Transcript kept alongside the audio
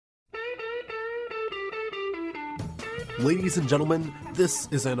Ladies and gentlemen, this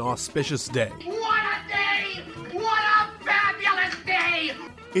is an auspicious day. What a day! What a fabulous day!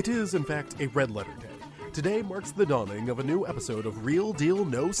 It is, in fact, a red letter day. Today marks the dawning of a new episode of Real Deal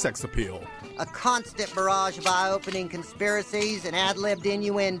No Sex Appeal. A constant barrage of eye-opening conspiracies and ad-libbed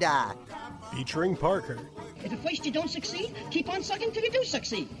innuendo. Featuring Parker. If at first you don't succeed, keep on sucking till you do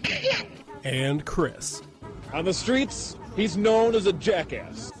succeed. And Chris. On the streets, he's known as a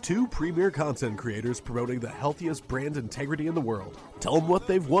jackass. Two premier content creators promoting the healthiest brand integrity in the world. Tell them what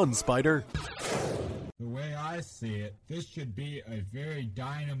they've won, Spider. The way I see it, this should be a very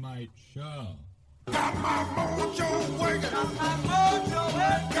dynamite show.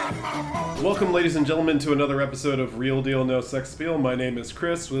 Welcome, ladies and gentlemen, to another episode of Real Deal No Sex Appeal. My name is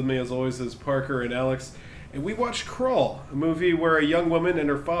Chris. With me, as always, is Parker and Alex. And we watched Crawl, a movie where a young woman and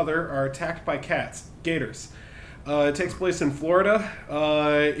her father are attacked by cats, gators. It takes place in Florida.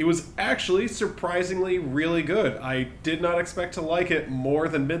 It was actually surprisingly really good. I did not expect to like it more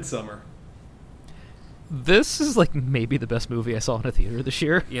than Midsommar. This is, maybe the best movie I saw in a theater this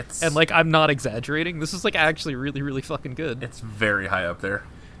year. And, I'm not exaggerating. This is, actually really, really fucking good. It's very high up there.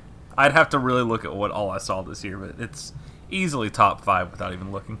 I'd have to really look at what all I saw this year, but it's easily top 5 without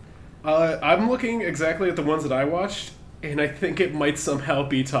even looking. I'm looking exactly at the ones that I watched, and I think it might somehow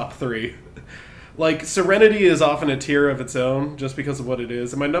be top 3. Serenity is often a tier of its own, just because of what it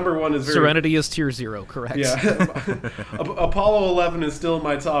is. And my number one is Serenity is tier 0, correct. Yeah. Apollo 11 is still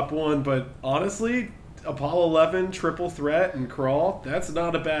my top 1, but honestly, Apollo 11, Triple Threat, and Crawl, that's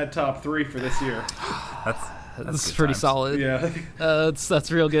not a bad top 3 for this year. That's pretty solid. Yeah.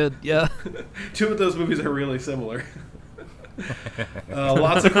 That's real good, yeah. 2 of those movies are really similar.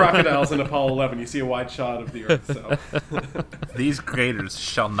 Lots of crocodiles in Apollo 11. You see a wide shot of the Earth. So these gators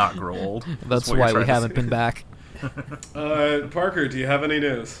shall not grow old. That's why we haven't been back. Parker, do you have any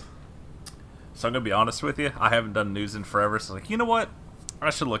news? So I'm gonna be honest with you. I haven't done news in forever. So you know what? I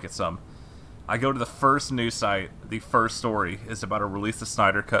should look at some. I go to the first news site. The first story is about a release the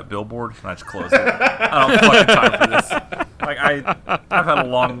Snyder Cut billboard, and I just close it. I don't have fucking time for this. I've had a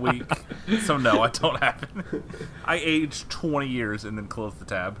long week, so no, I don't have it. I aged 20 years and then closed the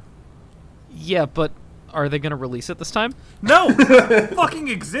tab. Yeah, but are they going to release it this time? No! It fucking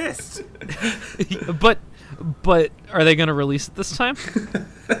exists! But are they going to release it this time?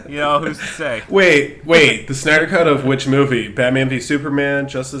 You know, who's to say? Wait, the Snyder Cut of which movie? Batman v Superman,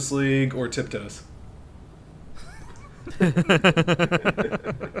 Justice League, or Tiptoes?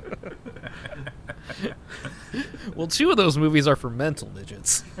 Well, 2 of those movies are for mental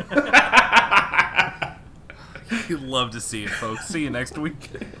midgets. You'd love to see it, folks. See you next week.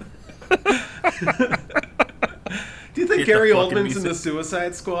 Do you think Gary Oldman's in the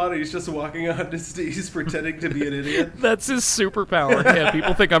Suicide Squad? He's just walking on he's pretending to be an idiot? That's his superpower. Yeah,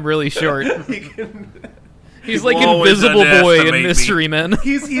 people think I'm really short. He's like always Invisible Boy in underestimate Mystery Men.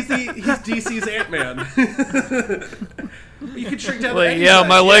 He's DC's Ant-Man. You can shrink down like, yeah,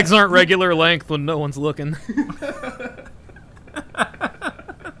 my legs aren't regular length when no one's looking.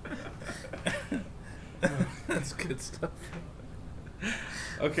 That's good stuff.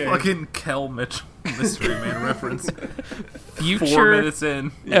 Okay. Fucking Kel Mitchell Mystery Man reference. Future 4 minutes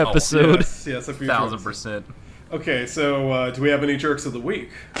in. episode. Yes, a future 1000%. Okay, so do we have any jerks of the week?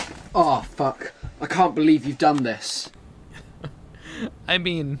 Oh, fuck. I can't believe you've done this. I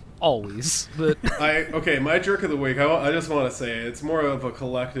mean, always, but... my jerk of the week, I just want to say, it's more of a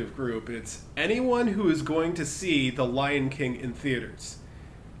collective group. It's anyone who is going to see The Lion King in theaters.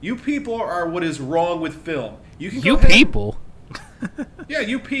 You people are what is wrong with film. You people? Yeah,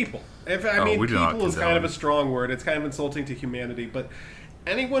 you people. People is kind of a strong word. It's kind of insulting to humanity, but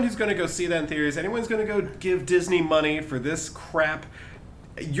anyone who's going to go see that in theaters, anyone who's going to go give Disney money for this crap...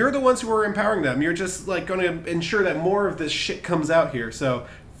 You're the ones who are empowering them. You're just going to ensure that more of this shit comes out here. So,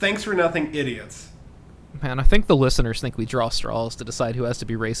 thanks for nothing, idiots. Man, I think the listeners think we draw straws to decide who has to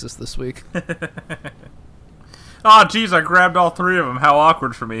be racist this week. Oh, geez, I grabbed all 3 of them. How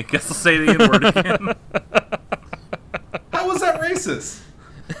awkward for me. Guess I'll say the N-word again. How was that racist?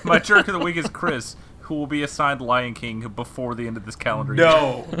 My jerk of the week is Chris, who will be assigned Lion King before the end of this calendar year.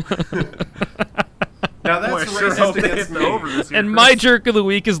 No. Now that's racist against me. Over this year, and Chris. my jerk of the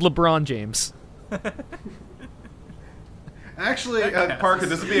week is LeBron James. Actually, Parker,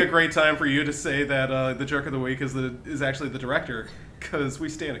 this would be a great time for you to say that the jerk of the week is actually the director, because we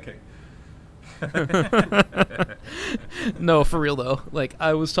stand a king. No, for real though.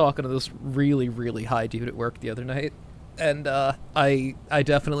 I was talking to this really, really high dude at work the other night, and I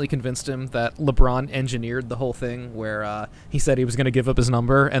definitely convinced him that LeBron engineered the whole thing where he said he was going to give up his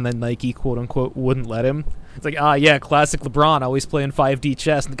number, and then Nike, quote-unquote, wouldn't let him. It's yeah, classic LeBron, always playing 5D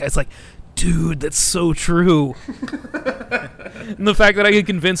chess. And the guy's like, Dude, that's so true. And the fact that I could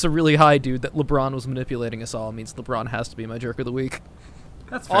convince a really high dude that LeBron was manipulating us all means LeBron has to be my jerk of the week.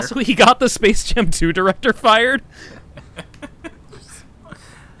 That's fair. Also, he got the Space Jam 2 director fired.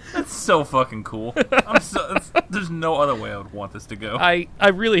 That's so fucking cool. There's no other way I would want this to go. I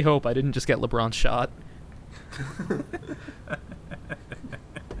really hope I didn't just get LeBron shot.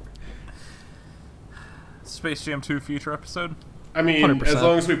 Space Jam 2 future episode? I mean, 100%. as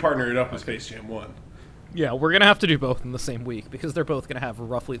long as we partner it up with Space Jam 1. Yeah, we're going to have to do both in the same week because they're both going to have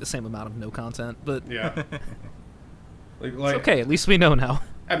roughly the same amount of no content. But Yeah. it's okay, at least we know now.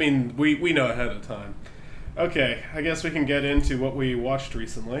 I mean, we know ahead of time. Okay, I guess we can get into what we watched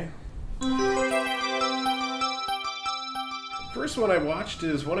recently. First one I watched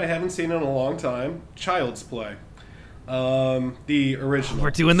is one I haven't seen in a long time, Child's Play. The original.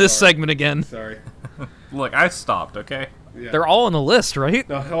 We're doing this segment again. Sorry. Look, I stopped, okay? Yeah. They're all on the list, right?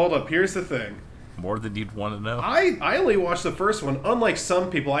 Now, hold up. Here's the thing. More than you'd want to know. I only watched the first one. Unlike some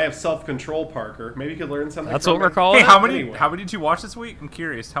people, I have self-control, Parker. Maybe you could learn something That's from what we're me. calling Hey, it? how many did you watch this week? I'm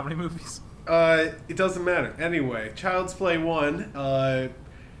curious. How many movies? It doesn't matter. Anyway, Child's Play 1, I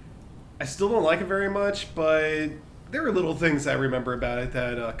still don't like it very much, but there are little things I remember about it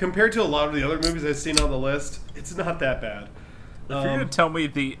that, compared to a lot of the other movies I've seen on the list, it's not that bad. If you're going to tell me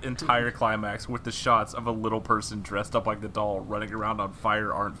the entire climax with the shots of a little person dressed up like the doll running around on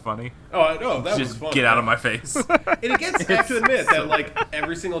fire aren't funny, Oh, no, that was just fun. get out of my face. And it gets, I have to admit that, like,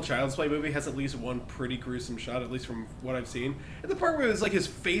 every single Child's Play movie has at least one pretty gruesome shot, at least from what I've seen. And the part where it's like his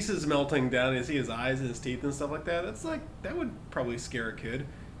face is melting down and you see his eyes and his teeth and stuff like that, that's like, that would probably scare a kid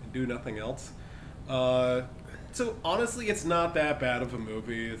and do nothing else. So, honestly, it's not that bad of a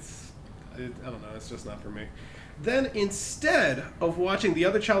movie. I don't know, it's just not for me. Then, instead of watching the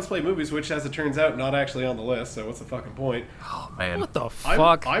other Child's Play movies, which, as it turns out, not actually on the list, so what's the fucking point? Oh, man. What the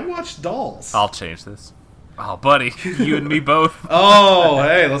fuck? I watched Dolls. I'll change this. Oh, buddy. You and me both. Oh,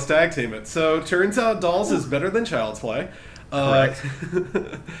 hey, let's tag team it. So, turns out Dolls is better than Child's Play. Correct.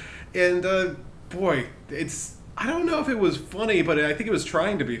 And, boy, I don't know if it was funny, but I think it was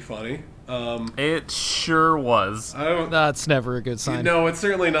trying to be funny. It sure was. That's never a good sign. No, it's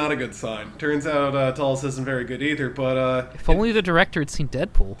certainly not a good sign. Turns out Dolls isn't very good either, but... If only the director had seen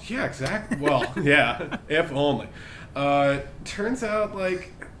Deadpool. Yeah, exactly. Well, yeah, if only. Turns out,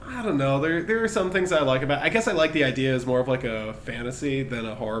 like, I don't know, there are some things I like about it. I guess I like the idea as more of like a fantasy than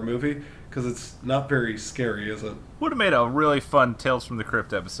a horror movie, because it's not very scary, is it? Would have made a really fun Tales from the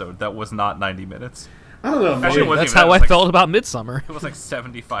Crypt episode that was not 90 minutes. I don't know. Actually, it wasn't That's even that. how It was I like- felt about Midsommar. It was like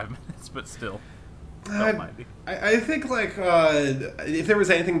 75 minutes, but still. I think, like, if there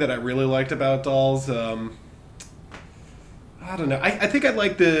was anything that I really liked about Dolls, I don't know. I think I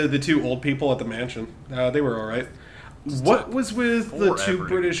liked the two old people at the mansion. They were all right. What was with the two forever to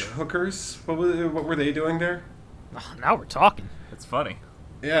British get there. hookers? What were they doing there? Oh, now we're talking. It's funny.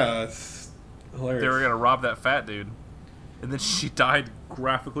 Yeah, it's hilarious. They were going to rob that fat dude. And then she died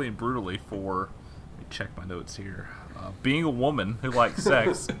graphically and brutally for... Let me check my notes here. Being a woman who likes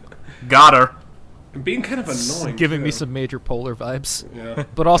sex. Got her. And being kind of annoying. Giving me too. some major polar vibes. Yeah.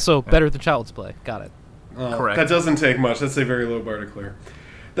 But also better than Child's Play. Got it. Correct. That doesn't take much. That's a very low bar to clear.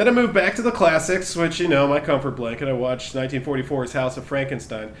 Then I moved back to the classics, which, you know, my comfort blanket. I watched 1944's House of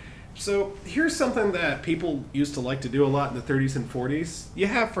Frankenstein. So here's something that people used to like to do a lot in the 30s and 40s. You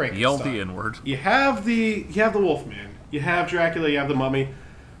have Frankenstein. Yell the N-word. You have the Wolfman. You have Dracula. You have the Mummy.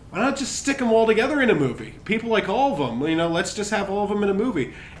 Why not just stick them all together in a movie? People like all of them. You know, let's just have all of them in a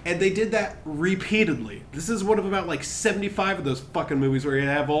movie. And they did that repeatedly. This is one of about like 75 of those fucking movies where you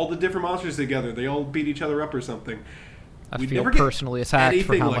have all the different monsters together. They all beat each other up or something. I We'd feel never get personally attacked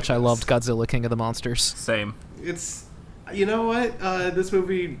for anything how like much I this. loved Godzilla King of the Monsters. Same. It's, you know what? This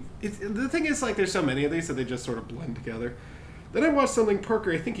movie, the thing is, like, there's so many of these that they just sort of blend together. Then I watched something,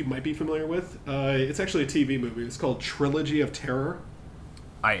 Parker, I think you might be familiar with. It's actually a TV movie. It's called Trilogy of Terror.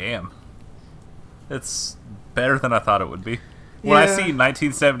 I am. It's better than I thought it would be. When I Yeah. see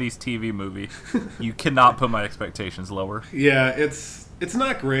 1970s TV movie, you cannot put my expectations lower. Yeah, it's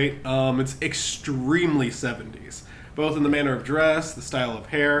not great. It's extremely 70s, both in the manner of dress, the style of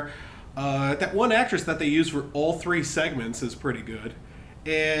hair. That one actress that they use for all three segments is pretty good.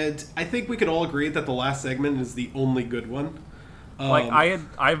 And I think we could all agree that the last segment is the only good one. Like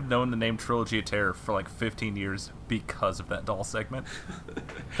I've known the name Trilogy of Terror for like 15 years because of that doll segment.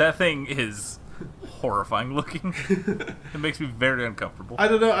 That thing is horrifying looking. It makes me very uncomfortable. I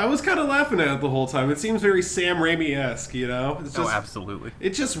don't know. I was kind of laughing at it the whole time. It seems very Sam Raimi-esque, you know? It's Oh, just, absolutely.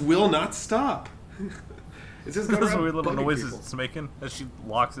 It just will not stop. It's just going Those around weird little bugging noises people. it's making as she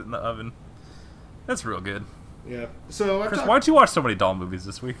locks it in the oven. That's real good. Yeah. So I've Chris, talked- why'd you watch so many doll movies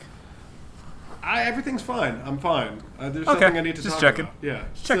this week? Everything's fine. I'm fine. There's Okay, nothing I need to just talk checking. about. Yeah.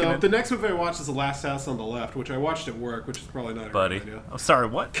 Just checking So in. the next movie I watched is The Last House on the Left, which I watched at work, which is probably not a Buddy. good idea. I'm sorry,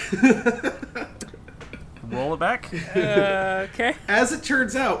 what? Roll it back? Okay. As it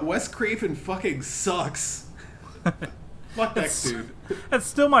turns out, Wes Craven fucking sucks. Fuck that dude. That's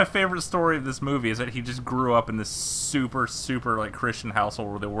still my favorite story of this movie, is that he just grew up in this super, super, like, Christian household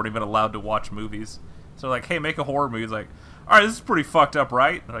where they weren't even allowed to watch movies. So, like, hey, make a horror movie. He's like, alright, this is pretty fucked up,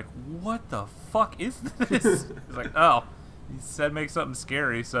 right? They're like, what the fuck is this? He's like, oh, he said make something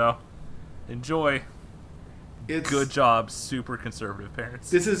scary, so enjoy. It's Good job, super conservative parents.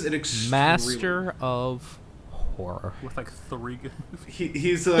 This is an extreme Master of horror. With, like, 3 good movies.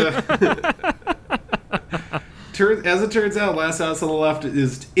 He's as it turns out, Last House on the Left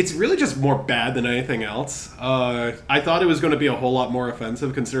it's really just more bad than anything else. I thought it was going to be a whole lot more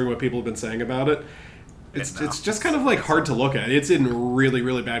offensive considering what people have been saying about it. It's just kind of like hard to look at. It's in really,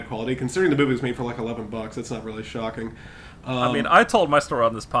 really bad quality. Considering the movie was made for like $11, it's not really shocking. I mean, I told my story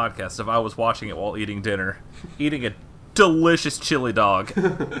on this podcast if I was watching it while eating dinner, eating a delicious chili dog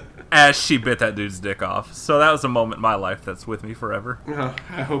as she bit that dude's dick off. So that was a moment in my life that's with me forever.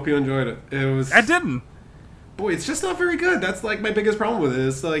 I hope you enjoyed it. I didn't. Boy, it's just not very good. That's like my biggest problem with it.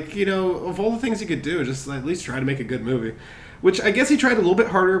 It's like, of all the things you could do, just at least try to make a good movie. Which I guess he tried a little bit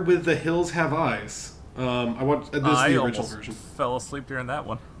harder with The Hills Have Eyes. I watched this is the original almost version. fell asleep during that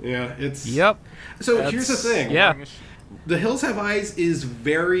one. Yeah, it's Yep. So here's the thing. Yeah. The Hills Have Eyes is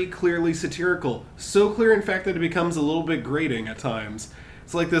very clearly satirical. So clear, in fact, that it becomes a little bit grating at times.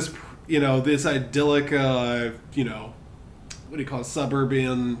 It's like this, this idyllic, what do you call it,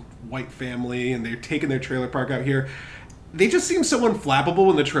 suburban white family, and they're taking their trailer park out here. They just seem so unflappable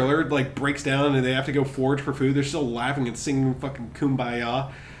when the trailer, like, breaks down and they have to go forage for food. They're still laughing and singing fucking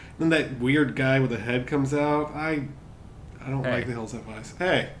Kumbaya. Then that weird guy with a head comes out. I don't like The Hills Have Eyes.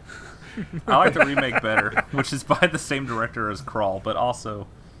 Hey. I like the remake better, which is by the same director as Crawl, but also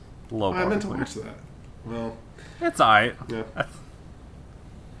low bar. I meant to watch that. Well, it's alright. Yeah.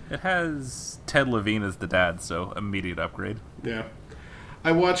 It has Ted Levine as the dad, so immediate upgrade. Yeah.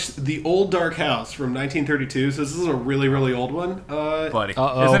 I watched The Old Dark House from 1932, so this is a really, really old one. Buddy,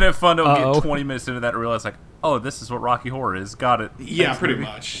 Uh-oh. isn't it fun to Uh-oh. get 20 minutes into that and realize, like, oh, this is what Rocky Horror is. Got it. Yeah, Thanks, pretty movie.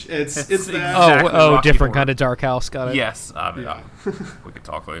 much. It's that. exactly Rocky different Horror. kind of dark house. Got it. Yes. I mean, we could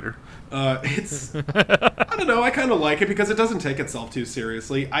talk later. It's I don't know. I kind of like it because it doesn't take itself too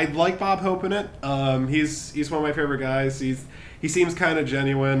seriously. I like Bob Hope in it. He's one of my favorite guys. He seems kind of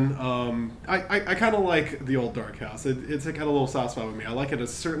genuine. I kind of like The Old Dark House. It's got a little soft spot with me. I like it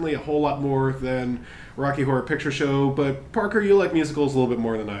as certainly a whole lot more than Rocky Horror Picture Show. But Parker, you like musicals a little bit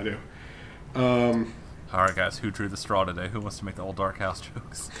more than I do. All right, guys, who drew the straw today? Who wants to make the Old Dark House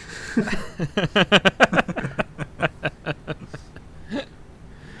jokes?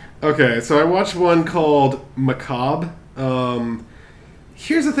 Okay, so I watched one called Macabre.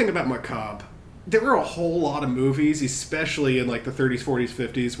 Here's the thing about Macabre. There were a whole lot of movies, especially in like the 30s, 40s,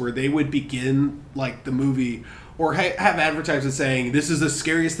 50s, where they would begin like the movie or have advertisers saying, "This is the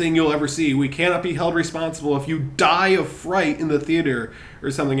scariest thing you'll ever see. We cannot be held responsible if you die of fright in the theater,"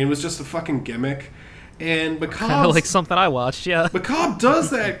 or something. It was just a fucking gimmick. And Kind Macabre, of like something I watched. Yeah. Macabre does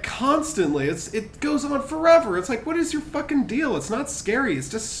that constantly. It goes on forever. It's like, what is your fucking deal? It's not scary. It's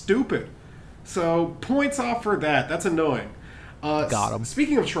just stupid. So points off for that. That's annoying. Got 'em.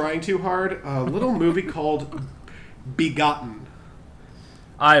 Speaking of trying too hard, a little movie called Begotten.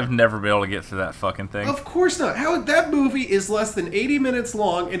 I have never been able to get through that fucking thing. Of course not. How that movie is less than 80 minutes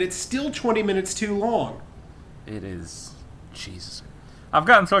long, and it's still 20 minutes too long. It is. Jesus. I've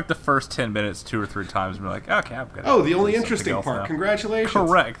gotten through like the first 10 minutes 2 or 3 times and been like, okay, I'm good. Oh, the only interesting part. Now. Congratulations.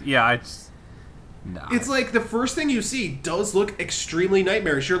 Correct. Yeah, I just... No. It's like the first thing you see does look extremely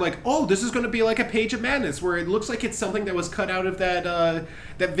nightmarish. You're like, oh, this is going to be like a Page of Madness, where it looks like it's something that was cut out of that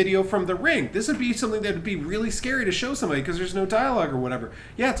video from The Ring. This would be something that would be really scary to show somebody because there's no dialogue or whatever.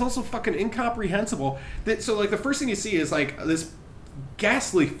 Yeah, it's also fucking incomprehensible. So like the first thing you see is like this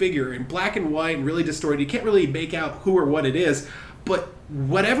ghastly figure in black and white and really distorted. You can't really make out who or what it is. But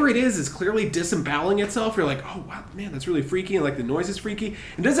whatever it is clearly disemboweling itself. You're like, oh, wow, man, that's really freaky. And like the noise is freaky.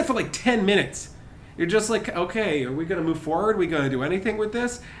 It does it for like 10 minutes. You're just like, okay, are we going to move forward? Are we going to do anything with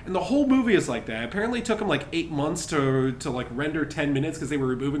this? And the whole movie is like that. Apparently it took them like 8 months to like render 10 minutes because they were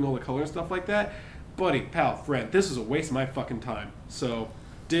removing all the color and stuff like that. Buddy, pal, friend, this is a waste of my fucking time. So,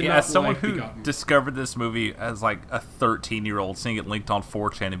 as someone like who Begotten. discovered this movie as like a 13-year-old, seeing it linked on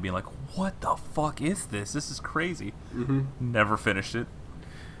 4chan and being like, what the fuck is this? This is crazy. Mm-hmm. Never finished it.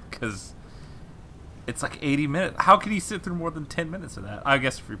 Because It's like 80 minutes. How can you sit through more than 10 minutes of that? I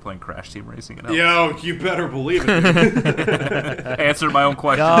guess if you're playing Crash Team Racing, it helps. Yo, you better believe it. Answered my own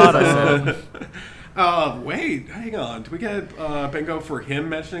question. God, I said. Wait, hang on. Do we get bingo for him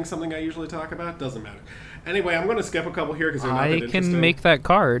mentioning something I usually talk about? Doesn't matter. Anyway, I'm going to skip a couple here because they're not that I interesting. can make that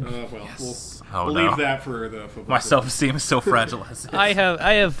card. We'll leave that for the football. My self-esteem is so fragile. I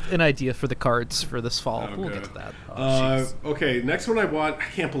have an idea for the cards for this fall. Oh, we'll good. get to that. Okay, next one I want. I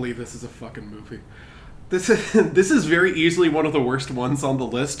can't believe this is a fucking movie. This is very easily one of the worst ones on the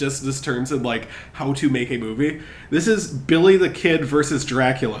list, just in terms of like how to make a movie. This is Billy the Kid versus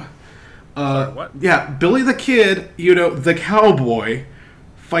Dracula. Sorry, what? Yeah, Billy the Kid, the cowboy,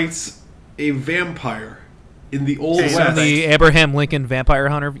 fights a vampire in the Old Is West. it the Abraham Lincoln Vampire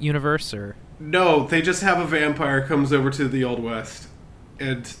Hunter universe, or No, they just have a vampire comes over to the Old West,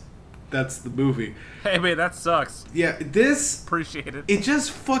 and that's the movie. Hey, man, that sucks. Yeah, this... Appreciate it. It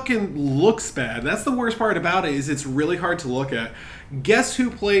just fucking looks bad. That's the worst part about it, is it's really hard to look at. Guess who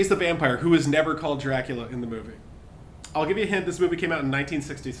plays the vampire, who is never called Dracula in the movie? I'll give you a hint. This movie came out in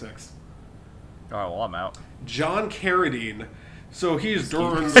 1966. Oh, well, I'm out. John Carradine. So he's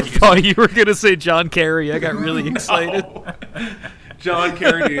during... I thought you were gonna say John Kerry. I got really excited. John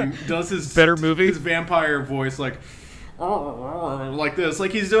Carradine does his better movie, his vampire voice like this,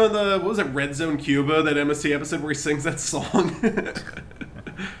 like he's doing the what was it, Red Zone Cuba, that MST episode where he sings that song.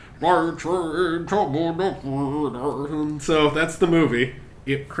 So that's the movie.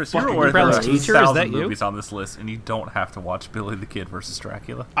 Chris, you're aware there are 2,000 movies on this list, and you don't have to watch Billy the Kid versus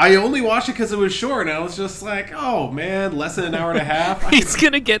Dracula. I only watched it because it was short, and I was just like, oh man, less than an hour and a half. He's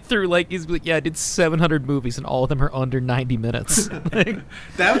gonna get through he's like, yeah, I did 700 movies, and all of them are under 90 minutes.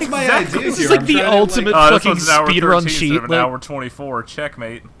 That was my idea. This is like the ultimate fucking speedrun cheat. An hour 24,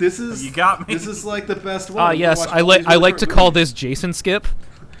 checkmate. This is you got me. This is like the best one. Yes, I like to call this Jason Skip.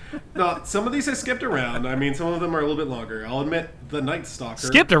 No, some of these I skipped around. I mean, some of them are a little bit longer. I'll admit, The Night Stalker.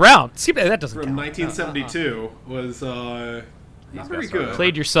 Skipped around? That doesn't from count. 1972 was not very good.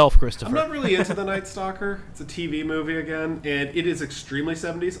 Played yourself, Christopher. I'm not really into The Night Stalker. It's a TV movie again, and it is extremely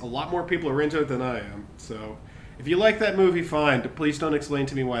 70s. A lot more people are into it than I am. So, if you like that movie, fine. Please don't explain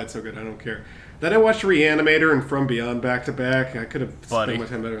to me why it's so good. I don't care. Then I watched Reanimator and From Beyond back to back. I could have spent my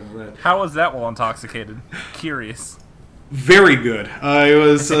time better than that. How was that while intoxicated? Curious. Very good. It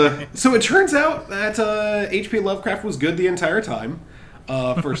was so it turns out that H.P. Lovecraft was good the entire time.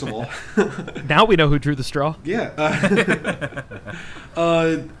 First of all, now we know who drew the straw. Yeah,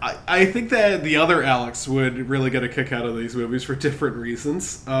 I think that the other Alex would really get a kick out of these movies for different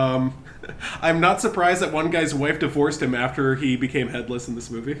reasons. I'm not surprised that one guy's wife divorced him after he became headless in this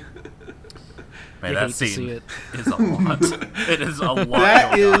movie. Man, that scene is a lot. It is a lot.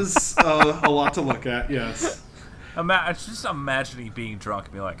 That is a lot to look at. Yes. Just imagining being drunk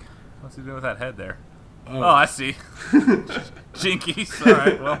and be like, what's he doing with that head there? Oh, I see. Jinkies. All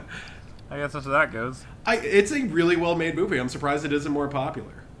right, well, I guess that's how that goes. It's a really well-made movie. I'm surprised it isn't more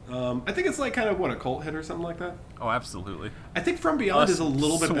popular. I think it's like kind of, a cult hit or something like that? Oh, absolutely. I think From Beyond is a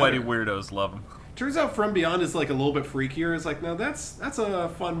little bit sweaty better. weirdos love them. Turns out From Beyond is like a little bit freakier. It's like, no, that's a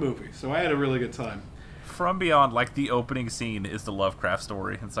fun movie. So I had a really good time. From Beyond, like the opening scene, is the Lovecraft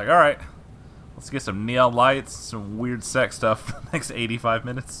story. It's like, all right, let's get some neon lights, some weird sex stuff for the next 85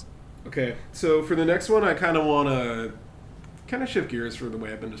 minutes. Okay, so for the next one, I kind of want to shift gears from the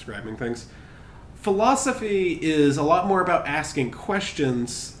way I've been describing things. Philosophy is a lot more about asking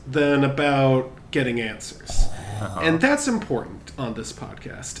questions than about getting answers. And that's important on this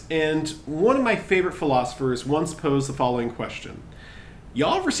podcast. And one of my favorite philosophers once posed the following question.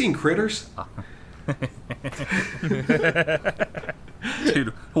 Y'all ever seen Critters? Dude,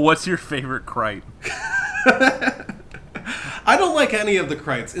 what's your favorite Krite? I don't like any of the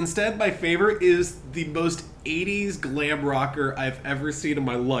Krites. Instead, my favorite is the most 80s glam rocker I've ever seen in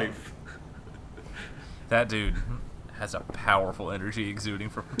my life. That dude has a powerful energy exuding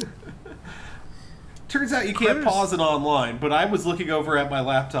from him. Turns out you can't pause it online, but I was looking over at my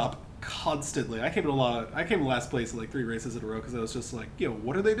laptop constantly. I came to last place in like 3 races in a row because I was just like, yo,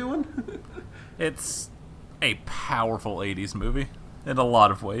 what are they doing? It's a powerful 80s movie in a lot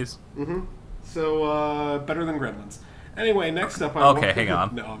of ways. Mm-hmm. So, better than Gremlins. Anyway, next up... Okay, hang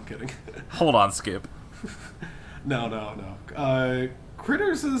on. No, I'm kidding. Hold on, Skip. No.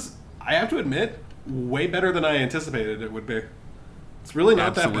 Critters is, I have to admit, way better than I anticipated it would be. It's really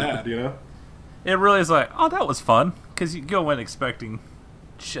not that bad, you know? It really is like, oh, that was fun. Because you go in expecting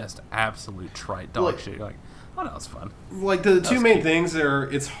just absolute trite dog shit. You're like, oh, that was fun. Like, the two main things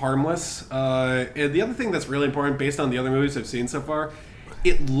are, it's harmless. And the other thing that's really important, based on the other movies I've seen so far,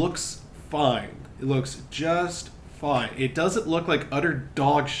 it looks fine. It looks just fine. It doesn't look like utter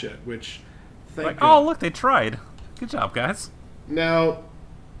dog shit, which, Like, God. oh, look, they tried. Good job, guys. Now,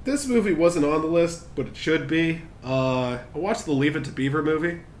 this movie wasn't on the list, but it should be. I watched the Leave It to Beaver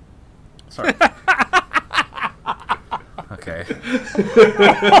movie. Sorry. Okay.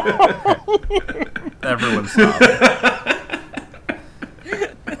 Everyone stop.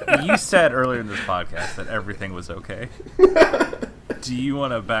 You said earlier in this podcast that everything was okay. Do you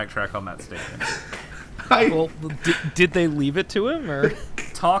want to backtrack on that statement? Well, did they leave it to him, or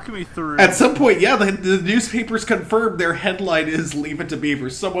Talk me through. At some point, yeah, the newspapers confirmed their headline is "Leave It to Beaver."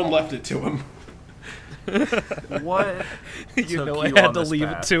 Someone left it to him. What? you know, took I you had on to this leave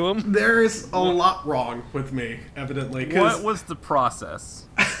path? it to him? There's a lot wrong with me, evidently. 'Cause What was the process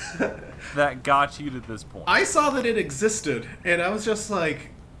that got you to this point? I saw that it existed, and I was just like,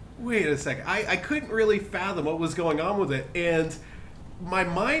 wait a second. I couldn't really fathom what was going on with it, and my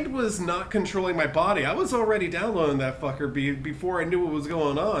mind was not controlling my body. I was already downloading that fucker before I knew what was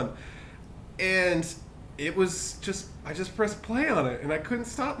going on. And it was just, I just pressed play on it, and I couldn't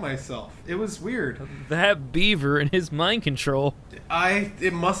stop myself. It was weird. That beaver and his mind control.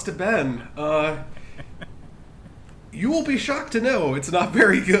 It must have been. You will be shocked to know it's not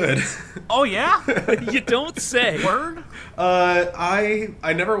very good. Oh, yeah? You don't say. Word? I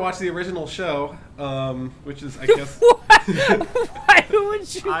never watched the original show, which is, I guess... Why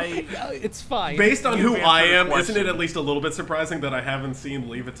would you? It's fine. Based on who You've I answered am, the isn't it question. at least a little bit surprising that I haven't seen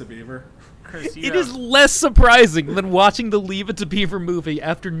Leave It to Beaver? Chris, you It have- is less surprising than watching the Leave It to Beaver movie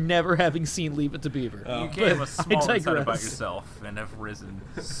after never having seen Leave It to Beaver. You gave a But small I insight about digress. yourself and have risen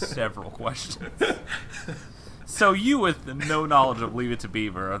several questions. So you, with no knowledge of Leave It to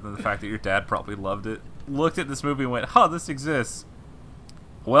Beaver, other than the fact that your dad probably loved it, looked at this movie and went, huh, this exists.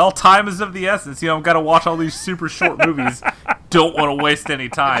 Well, time is of the essence. You know, I've got to watch all these super short movies. Don't want to waste any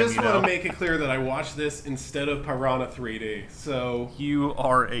time, I just you want know? to make it clear that I watched this instead of Piranha 3D, so... You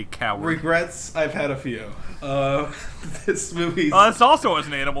are a coward. Regrets, I've had a few. This movie's... This also has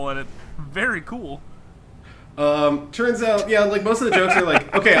an animal in it. Very cool. Turns out, yeah, like, most of the jokes are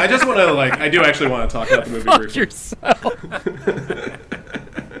like... Okay, I just want to, like... I do actually want to talk about the movie Fuck briefly. yourself.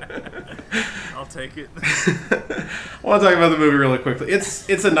 I'll take it. I want to talk about the movie really quickly. It's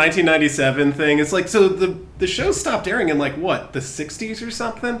a 1997 thing. It's like, so the show stopped airing in, like, what, the 60s or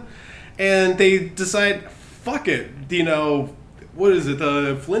something? And they decide, fuck it, you know, what is it,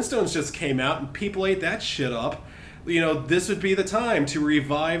 the Flintstones just came out and people ate that shit up. You know, this would be the time to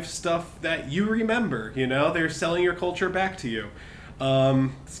revive stuff that you remember, you know? They're selling your culture back to you.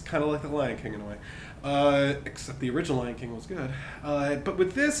 It's kind of like The Lion King in a way. Except the original Lion King was good. But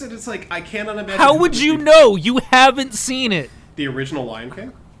with this, it's like, I cannot imagine... How who would would you be- know? You haven't seen it. The original Lion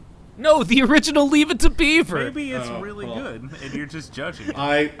King? No, the original Leave It to Beaver. Maybe it's Oh, really well. good, and you're just judging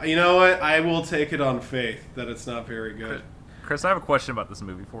it. You know what? I will take it on faith that it's not very good. Chris, I have a question about this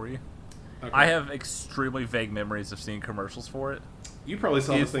movie for you. Okay. I have extremely vague memories of seeing commercials for it. You probably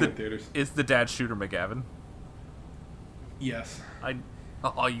saw this Is thing the, in theaters. is the dad Shooter McGavin? Yes.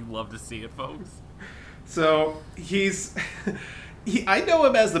 Oh, you love to see it, folks. So he's, I know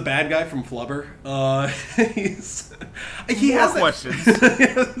him as the bad guy from Flubber. He More has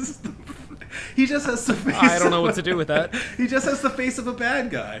questions. he just has the face. I don't know of what to do with that. He just has the face of a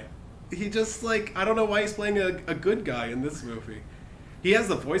bad guy. He just, like, I don't know why he's playing a good guy in this movie. He has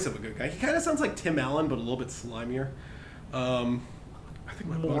the voice of a good guy. He kind of sounds like Tim Allen, but a little bit slimier. I think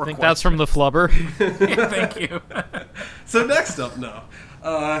my More I think that's from the Flubber. Thank you. So next up, no.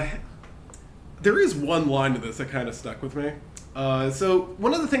 There is one line to this that kind of stuck with me. So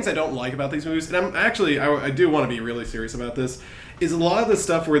one of the things I don't like about these movies, and I do want to be really serious about this, is a lot of the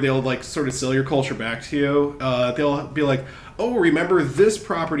stuff where they'll, like, sort of sell your culture back to you. They'll be like, oh, remember this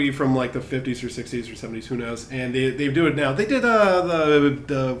property from, like, the 50s or 60s or 70s, who knows? And they do it now. They did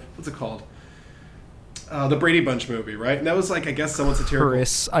the what's it called? The Brady Bunch movie, right? And that was, like, I guess somewhat satirical.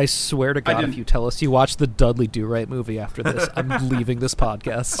 Chris, I swear to God, didn't- if you tell us you watched the Dudley Do-Right movie after this, I'm leaving this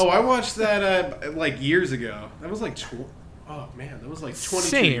podcast. Oh, I watched that like years ago. That was like oh man, that was like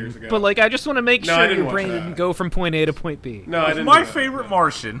 22 years ago. But, like, I just want to make No, I sure didn't your watch brain that. didn't go from point A to point B. no, I didn't. My do that. favorite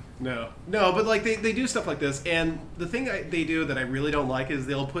Martian. No, but like they do stuff like this, and the thing they do that I really don't like is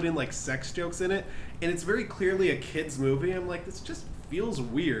they'll put in like sex jokes in it, and it's very clearly a kids movie. I'm like, this just feels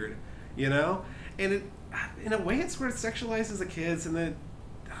weird, you know? And it, in a way, it sort of sexualizes the kids, and then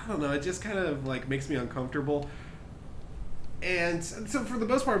I don't know, it just kind of like makes me uncomfortable. And so for the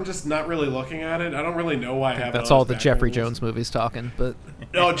most part, I'm just not really looking at it. I don't really know why I have it That's on all as the background Jeffrey rules. Jones movies talking, but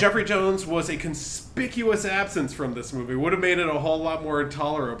No, Jeffrey Jones was a conspicuous absence from this movie. Would have made it a whole lot more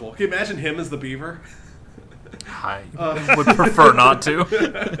tolerable. Can you imagine him as the beaver? I would prefer not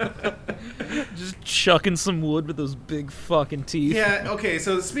to. Just chucking some wood with those big fucking teeth. Yeah, okay,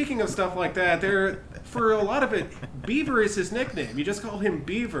 so speaking of stuff like that, for a lot of it, Beaver is his nickname. You just call him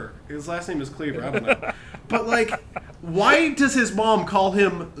Beaver. His last name is Cleaver, I don't know. But, like, why does his mom call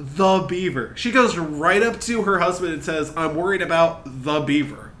him the Beaver? She goes right up to her husband and says, I'm worried about the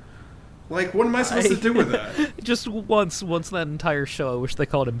Beaver. Like, what am I supposed to do with that? Just once that entire show, I wish they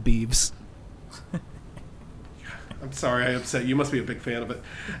called him Beeves. I'm sorry, I upset you. You must be a big fan of it.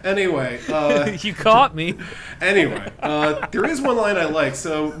 Anyway. You caught me. Anyway, there is one line I like.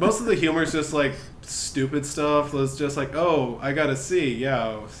 So most of the humor is just like stupid stuff. It's just like, oh, I got a C.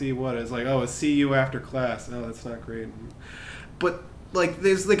 Yeah, C what? It's like, oh, a see you after class. Oh, that's not great. But like,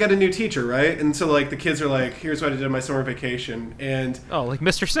 they got a new teacher, right? And so like the kids are like, here's what I did on my summer vacation, and like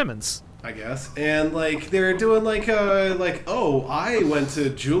Mr. Simmons, I guess. And like they're doing like oh, I went to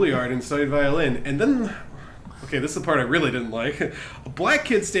Juilliard and studied violin, and then. Okay, this is the part I really didn't like. A black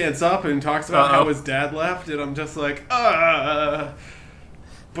kid stands up and talks about how his dad left, and I'm just like, But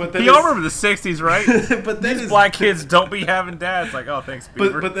then you all remember the 60s, right? But then these black kids don't be having dads. Like, oh, thanks,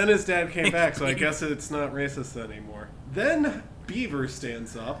 Beaver. But then his dad came back, so I guess it's not racist anymore. Then Beaver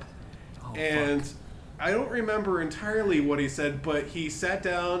stands up, and I don't remember entirely what he said, but he sat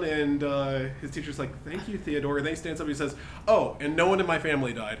down, and his teacher's like, thank you, Theodore. And then he stands up and he says, oh, and no one in my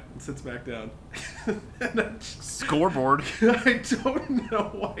family died, and sits back down. Scoreboard. I don't know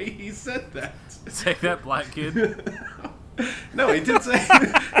why he said that. Take that, black kid. No, he didn't say.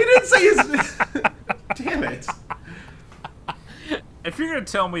 He didn't say his. Damn it! If you're gonna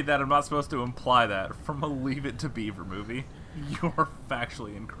tell me that I'm not supposed to imply that from a Leave It to Beaver movie, you're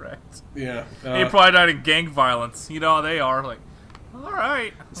factually incorrect. Yeah. He probably died in gang violence. You know how they are. Like, all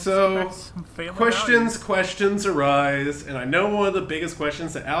right. So questions arise, and I know one of the biggest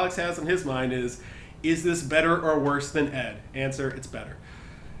questions that Alex has in his mind is this better or worse than Ed? Answer: it's better.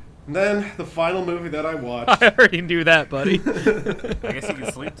 And then the final movie that I watched. I already knew that, buddy. I guess you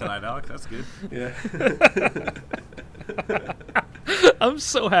can sleep tonight, Alex. That's good. Yeah. I'm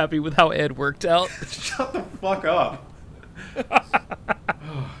so happy with how Ed worked out. Shut the fuck up.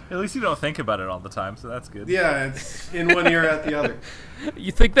 At least you don't think about it all the time, so that's good. Yeah, it's in one ear, out the other.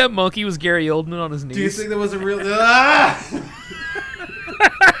 You think that monkey was Gary Oldman on his knees? Do you think there was a real... Ah!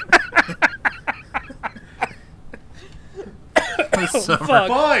 So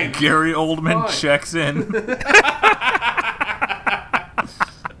fine. Gary Oldman checks in.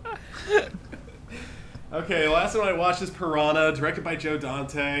 Okay, last one I watched is Piranha, directed by Joe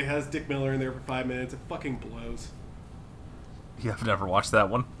Dante. Has Dick Miller in there for 5 minutes. It fucking blows. Yeah, I've never watched that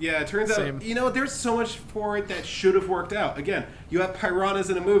one. Yeah, it turns out, you know, there's so much for it that should have worked out. Again, you have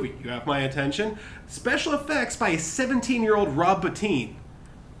piranhas in a movie. You have my attention. Special effects by a 17-year-old Rob Bottin.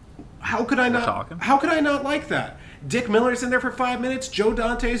 How could I not like that? Dick Miller's in there for 5 minutes. Joe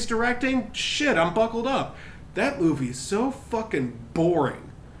Dante's directing. Shit, I'm buckled up. That movie's so fucking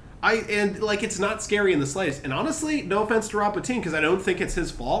boring. It's not scary in the slightest. And honestly, no offense to Rob Bottin, because I don't think it's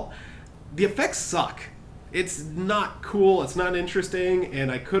his fault. The effects suck. It's not cool, it's not interesting, and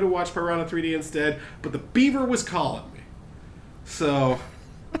I could have watched Piranha 3D instead, but the Beaver was calling me. So,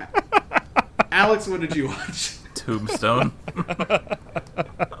 Alex, what did you watch? Tombstone.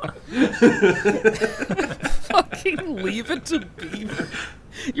 Fucking Leave It to Beaver.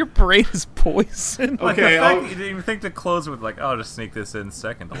 Your brain is poisoned. Like okay, the fact that you didn't even think to close with like, oh, I'll just sneak this in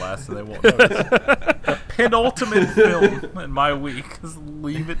second to last, and they won't notice. The penultimate film in my week is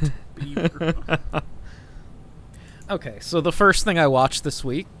Leave It to Beaver. Okay, so the first thing I watched this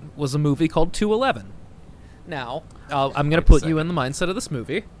week was a movie called 211. Now, I'm going to put you in the mindset of this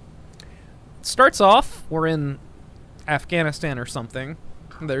movie. It starts off, we're in Afghanistan or something.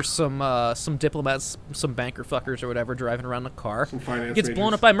 There's some diplomats, some banker fuckers or whatever driving around in a car. Some finance gets majors.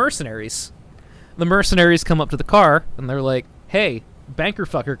 blown up by mercenaries. The mercenaries come up to the car, and they're like, hey, banker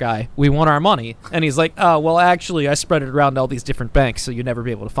fucker guy, we want our money. And he's like, well, actually, I spread it around all these different banks, so you'll never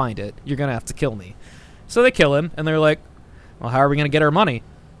be able to find it. You're going to have to kill me. So they kill him, and they're like, well, how are we going to get our money?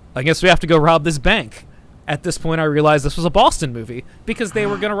 I guess we have to go rob this bank. At this point, I realized this was a Boston movie, because they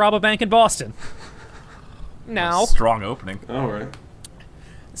were going to rob a bank in Boston. Now, strong opening. All right.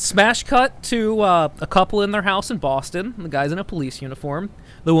 Smash cut to a couple in their house in Boston. The guy's in a police uniform.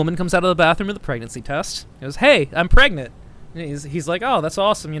 The woman comes out of the bathroom with a pregnancy test. He goes, hey, I'm pregnant. And he's like, oh, that's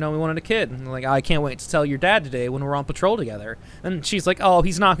awesome. You know, we wanted a kid. And like, I can't wait to tell your dad today when we're on patrol together. And she's like, oh,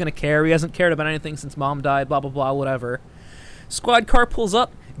 he's not going to care. He hasn't cared about anything since mom died, blah, blah, blah, whatever. Squad car pulls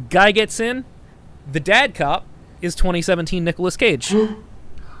up. Guy gets in. The dad cop is 2017 Nicolas Cage.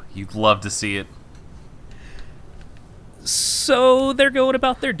 You'd love to see it. So they're going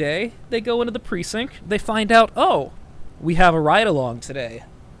about their day. They go into the precinct. They find out, oh, we have a ride-along today.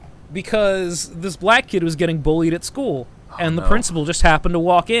 because this black kid was getting bullied at school. And the no. principal just happened to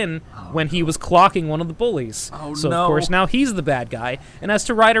walk in when he was clocking one of the bullies. So, no. of course, now he's the bad guy and has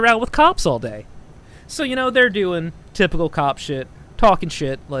to ride around with cops all day. So, they're doing typical cop shit, talking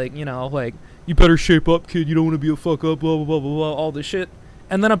shit, like, you better shape up, kid, you don't want to be a fuck up, blah, blah, blah, blah, blah, all this shit.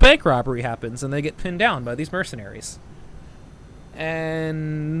 And then a bank robbery happens, and they get pinned down by these mercenaries.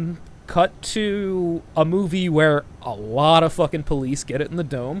 And cut to a movie where a lot of fucking police get it in the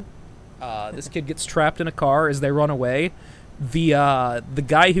dome. This kid gets trapped in a car as they run away. The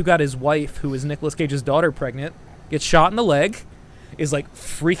guy who got his wife, who is Nicolas Cage's daughter, pregnant, gets shot in the leg, is, like,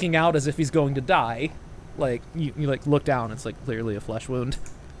 freaking out as if he's going to die. Like, you like, look down, it's, like, clearly a flesh wound.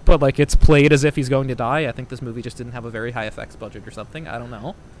 But, like, it's played as if he's going to die. I think this movie just didn't have a very high effects budget or something. I don't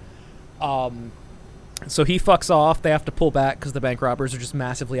know. So he fucks off. They have to pull back because the bank robbers are just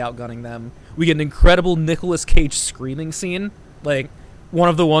massively outgunning them. We get an incredible Nicolas Cage screaming scene. Like, one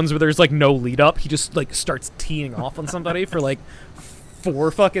of the ones where there's, like, no lead-up. He just, like, starts teeing off on somebody for, like,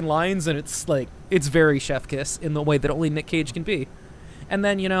 4 fucking lines, and it's, like, it's very chef kiss in the way that only Nick Cage can be. And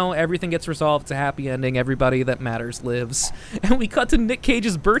then, everything gets resolved. It's a happy ending. Everybody that matters lives. And we cut to Nick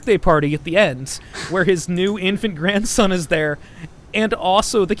Cage's birthday party at the end, where his new infant grandson is there, and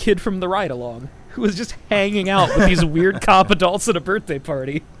also the kid from the ride-along, who is just hanging out with these weird cop adults at a birthday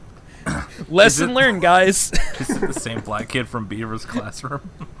party. Lesson learned, guys. Is it the same black kid from Beaver's Classroom?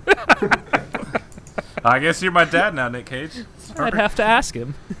 I guess you're my dad now, Nick Cage. Sorry. I'd have to ask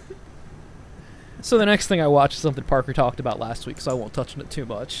him. So the next thing I watched is something Parker talked about last week, so I won't touch on it too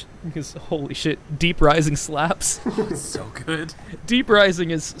much. Because, holy shit, Deep Rising slaps. It's so good. Deep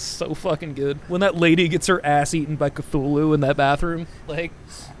Rising is so fucking good. When that lady gets her ass eaten by Cthulhu in that bathroom, like...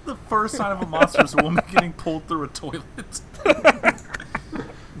 The first sign of a monster is a woman getting pulled through a toilet.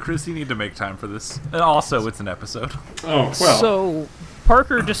 Chris, you need to make time for this. And also, it's an episode. Oh, well. So,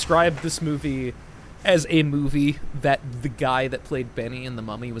 Parker described this movie as a movie that the guy that played Benny in The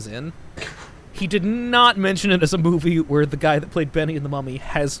Mummy was in. He did not mention it as a movie where the guy that played Benny in The Mummy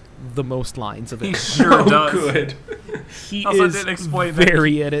has the most lines of it. He sure does. Good. He also, is didn't explain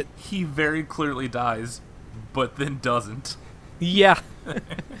very that in it. He very clearly dies, but then doesn't. Yeah.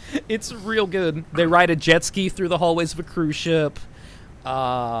 It's real good. They ride a jet ski through the hallways of a cruise ship.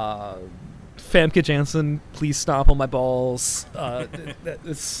 Famke Janssen, please stomp on my balls.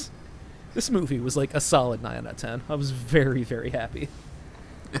 This movie was like a solid 9 out of 10. I was very, very happy.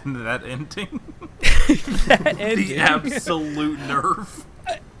 And that ending? That ending. The absolute nerve.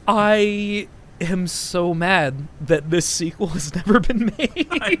 I am so mad that this sequel has never been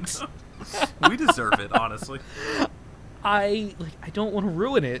made. We deserve it, honestly. I don't want to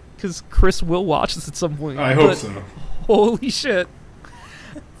ruin it because Chris will watch this at some point. I hope so. Holy shit!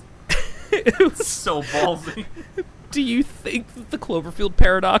 It was so ballsy. Do you think that the Cloverfield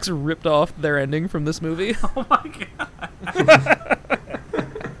Paradox ripped off their ending from this movie? Oh my god!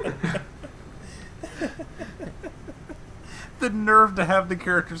 The nerve to have the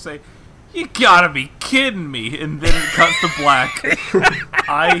character say, "You gotta be kidding me," and then it cuts to black.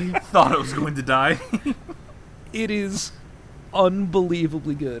 I thought I was going to die. It is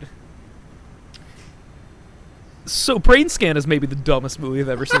unbelievably good. So, Brain Scan is maybe the dumbest movie I've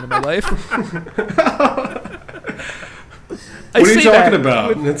ever seen in my life. What are you talking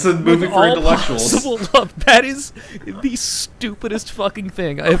about? It's a movie for intellectuals. Love. That is the stupidest fucking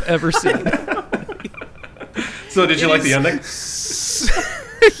thing I have ever seen. So, did you like the ending?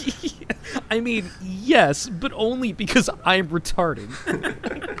 I mean, yes, but only because I'm retarded.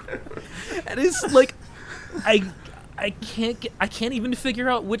 And it's like, I can't even figure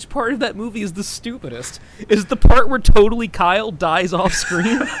out which part of that movie is the stupidest. Is the part where totally Kyle dies off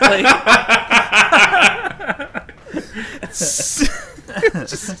screen? Like,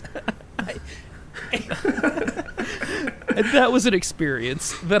 and that was an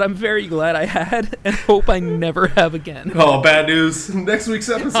experience that I'm very glad I had and hope I never have again. Oh, bad news. Next week's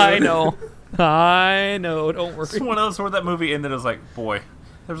episode. I know. Don't worry. It's one of those where that movie ended. I was like, boy,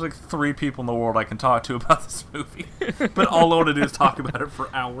 there's like 3 people in the world I can talk to about this movie, but all I want to do is talk about it for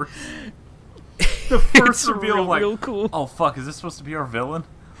hours. The first reveal, like, real cool. Oh fuck, is this supposed to be our villain?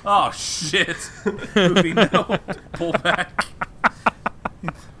 Oh shit! Movie, no, pull back.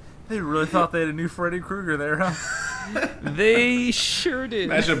 They really thought they had a new Freddy Krueger there, huh? They sure did.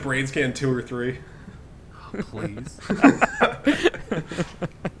 Imagine a Brain Scan 2 or 3. Oh, please.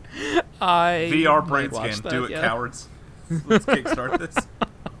 VR Brain Scan, do it, cowards. Let's kickstart this.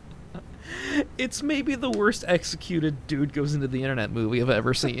 It's maybe the worst executed dude goes into the internet movie I've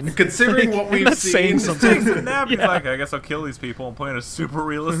ever seen. Considering what we've seen, He takes a nap. He's like, I guess I'll kill these people and play in a super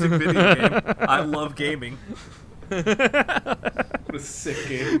realistic video game. I love gaming. What a sick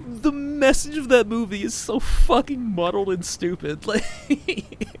game. The message of that movie is so fucking muddled and stupid. Like,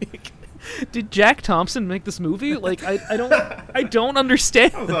 did Jack Thompson make this movie? Like, I don't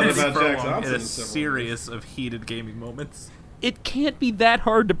understand. I thought about Jack Thompson. In a series of heated gaming moments. It can't be that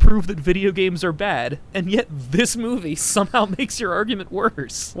hard to prove that video games are bad, and yet this movie somehow makes your argument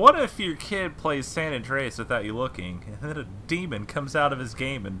worse. What if your kid plays San Andreas without you looking, and then a demon comes out of his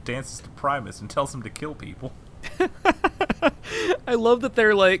game and dances to Primus and tells him to kill people? I love that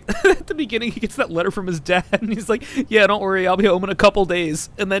they're like, at the beginning he gets that letter from his dad, and he's like, yeah, don't worry, I'll be home in a couple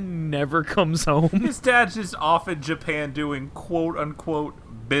days, and then never comes home. His dad's just off in Japan doing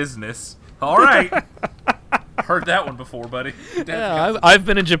quote-unquote business. All right. Heard that one before, buddy. Yeah, I've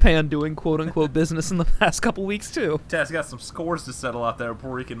been in Japan doing quote-unquote business in the past couple weeks, too. Dad's got some scores to settle out there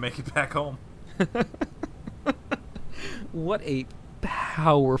before he can make it back home. What a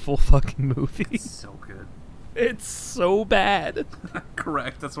powerful fucking movie. It's so good. It's so bad.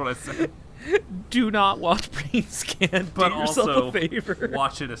 Correct, that's what I said. Do not watch Brain Scan. But Do yourself also, a favor.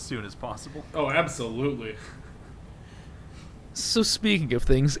 watch it as soon as possible. Oh, absolutely. So speaking of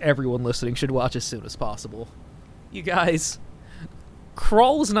things everyone listening should watch as soon as possible, you guys,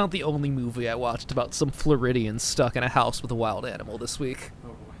 Crawl is not the only movie I watched about some Floridians stuck in a house with a wild animal this week. Oh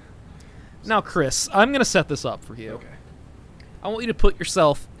boy. Now, Chris, I'm going to set this up for you. Okay. I want you to put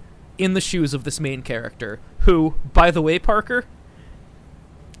yourself in the shoes of this main character, who, by the way, Parker,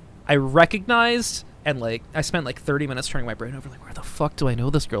 I recognized, and I spent 30 minutes turning my brain over, where the fuck do I know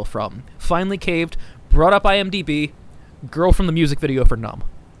this girl from? Finally caved, brought up IMDb, girl from the music video for Numb.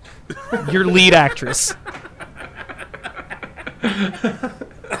 Your lead actress.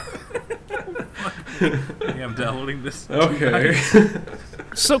 I'm downloading this. Okay.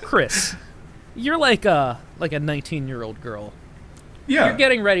 So, Chris, you're like a 19-year-old girl. Yeah. You're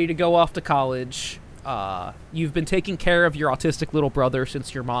getting ready to go off to college. You've been taking care of your autistic little brother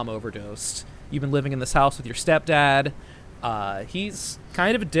since your mom overdosed. You've been living in this house with your stepdad. He's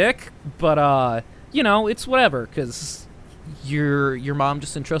kind of a dick, but, it's whatever, because your mom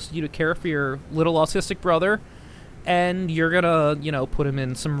just entrusted you to care for your little autistic brother, and you're gonna, put him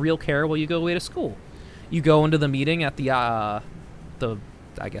in some real care while you go away to school. You go into the meeting at the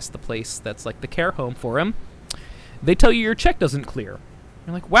place that's the care home for him. They tell you your check doesn't clear.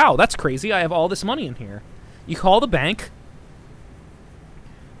 You're like, wow, that's crazy. I have all this money in here. You call the bank.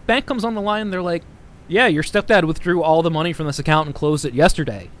 Bank comes on the line. They're like, yeah, your stepdad withdrew all the money from this account and closed it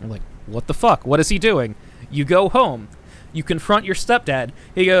yesterday. You're like, what the fuck? What is he doing? You go home. You confront your stepdad.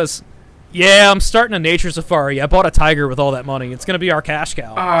 He goes, yeah, I'm starting a nature safari. I bought a tiger with all that money. It's going to be our cash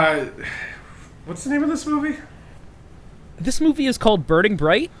cow. What's the name of this movie? This movie is called Burning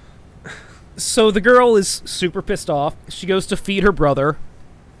Bright. So the girl is super pissed off. She goes to feed her brother,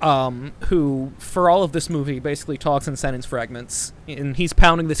 who, for all of this movie, basically talks in sentence fragments. And he's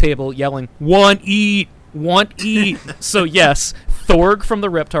pounding the table, yelling, "Want eat! Want eat!" So yes, Thorg from the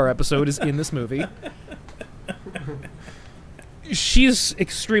Reptar episode is in this movie. She's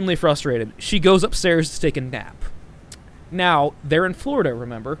extremely frustrated. She goes upstairs to take a nap. Now, they're in Florida,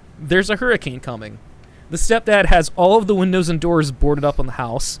 remember? There's a hurricane coming. The stepdad has all of the windows and doors boarded up on the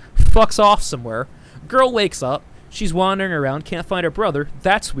house, fucks off somewhere. Girl wakes up. She's wandering around, can't find her brother.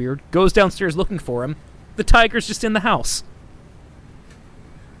 That's weird. Goes downstairs looking for him. The tiger's just in the house.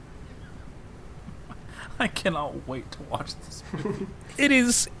 I cannot wait to watch this movie. It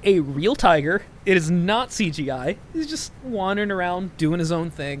is a real tiger. It is not CGI. He's just wandering around, doing his own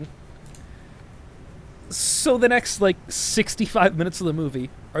thing. So the next, 65 minutes of the movie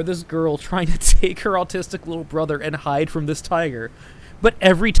are this girl trying to take her autistic little brother and hide from this tiger. But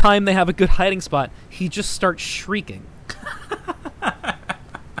every time they have a good hiding spot, he just starts shrieking.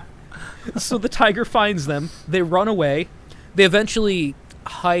 So the tiger finds them. They run away. They eventually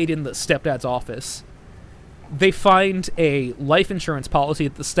hide in the stepdad's office. They find a life insurance policy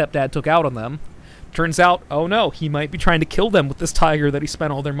that the stepdad took out on them. Turns out, oh no, he might be trying to kill them with this tiger that he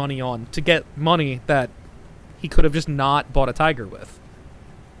spent all their money on to get money that he could have just not bought a tiger with.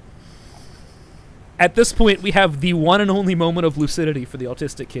 At this point, we have the one and only moment of lucidity for the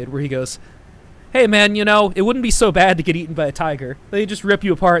autistic kid where he goes, hey man, it wouldn't be so bad to get eaten by a tiger. They just rip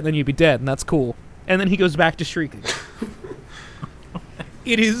you apart and then you'd be dead, and that's cool. And then he goes back to shrieking.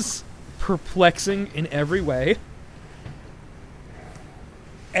 It is perplexing in every way.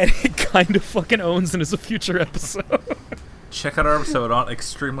 And it kind of fucking owns and is a future episode. Check out our episode on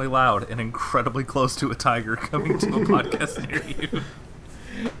Extremely Loud and Incredibly Close to a Tiger coming to a podcast near you.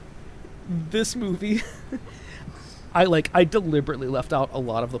 This movie, I deliberately left out a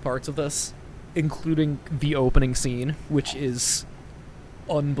lot of the parts of this, including the opening scene, which is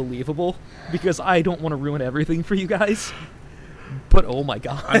unbelievable, because I don't want to ruin everything for you guys. But oh my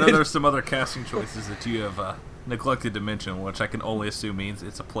god. I know there's some other casting choices that you have neglected to mention, which I can only assume means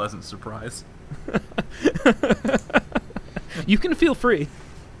it's a pleasant surprise. You can feel free.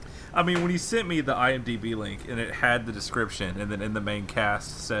 I mean, when you sent me the IMDb link and it had the description, and then in the main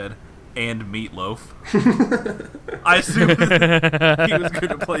cast said, and Meatloaf, I assumed he was going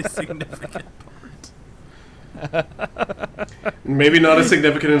to play a significant part. Maybe not as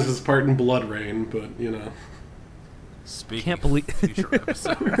significant as his part in Blood Rain, but, you know. Speaking Can't believe of future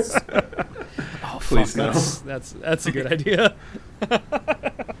episodes. Oh, Please fuck, no. that's a good idea.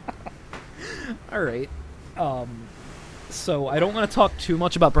 All right. So I don't want to talk too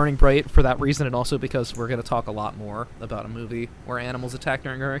much about Burning Bright for that reason, and also because we're going to talk a lot more about a movie where animals attack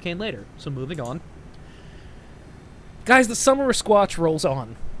during a hurricane later. So moving on. Guys, the summer of Squatch rolls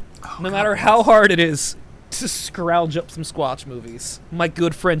on. No matter how hard it is to scrounge up some Squatch movies, my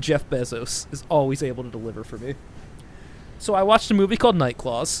good friend Jeff Bezos is always able to deliver for me. So I watched a movie called Night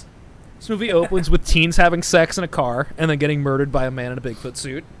Claws. This movie opens with teens having sex in a car and then getting murdered by a man in a Bigfoot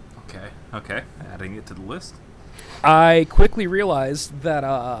suit. Okay. Adding it to the list. I quickly realized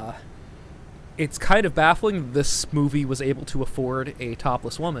that it's kind of baffling that this movie was able to afford a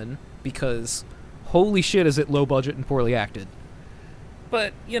topless woman, because holy shit is it low budget and poorly acted.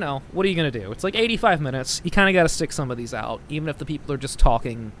 But, you know, what are you going to do? It's like 85 minutes. You kind of got to stick some of these out, even if the people are just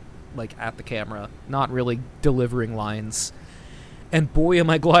talking, like, at the camera, not really delivering lines. And boy,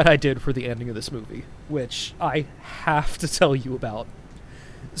 am I glad I did for the ending of this movie, which I have to tell you about.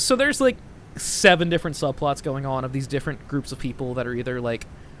 So there's, like, 7 different subplots going on of these different groups of people that are either, like,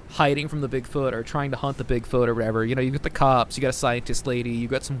 hiding from the Bigfoot or trying to hunt the Bigfoot or whatever. You know, you got the cops, you got a scientist lady, you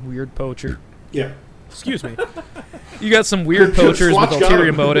got some weird poacher. Yeah. Excuse me. You got some weird poachers with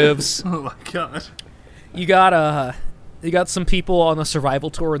ulterior motives. Oh my god. You got some people on a survival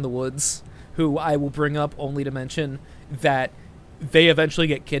tour in the woods who I will bring up only to mention that they eventually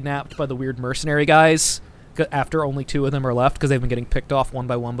get kidnapped by the weird mercenary guys after only 2 of them are left because they've been getting picked off one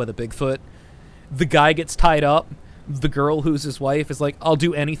by one by the Bigfoot. The guy gets tied up. The girl who's his wife is like, I'll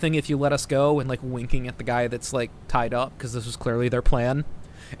do anything if you let us go, and like winking at the guy that's like tied up because this was clearly their plan.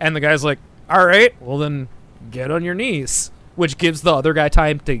 And the guy's like, all right, well then get on your knees, which gives the other guy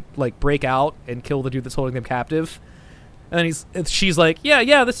time to like break out and kill the dude that's holding them captive. And then she's like,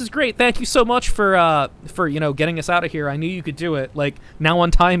 yeah, this is great. Thank you so much for you know, getting us out of here. I knew you could do it. Like, now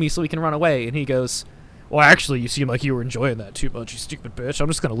untie me so we can run away. And he goes, well, actually, you seem like you were enjoying that too much, you stupid bitch. I'm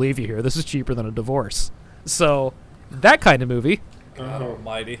just going to leave you here. This is cheaper than a divorce. So, that kind of movie. God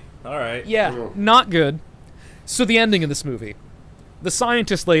almighty. All right. Yeah, not good. So the ending of this movie. The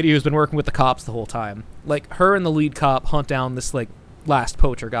scientist lady who's been working with the cops the whole time. Like, her and the lead cop hunt down this, like, last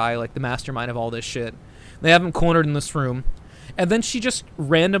poacher guy, like the mastermind of all this shit. They have him cornered in this room. And then she just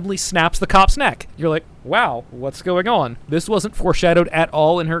randomly snaps the cop's neck. You're like, wow, what's going on? This wasn't foreshadowed at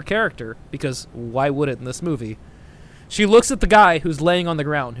all in her character, because why would it in this movie? She looks at the guy who's laying on the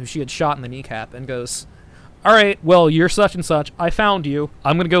ground, who she had shot in the kneecap, and goes, all right, well, you're such and such. I found you.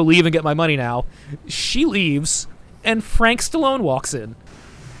 I'm going to go leave and get my money now. She leaves, and Frank Stallone walks in.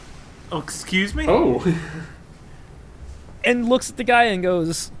 Oh, excuse me? Oh. And looks at the guy and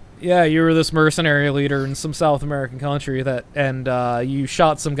goes, yeah, you were this mercenary leader in some South American country and you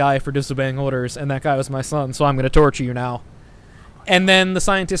shot some guy for disobeying orders, and that guy was my son, so I'm going to torture you now. And then the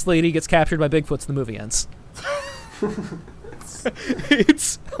scientist lady gets captured by Bigfoots, and the movie ends.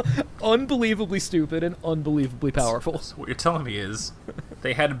 It's unbelievably stupid and unbelievably powerful. So what you're telling me is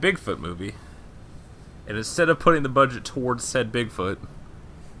they had a Bigfoot movie, and instead of putting the budget towards said Bigfoot,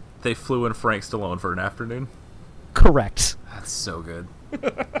 they flew in Frank Stallone for an afternoon? Correct. That's so good.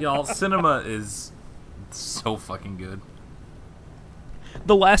 Y'all, cinema is so fucking good.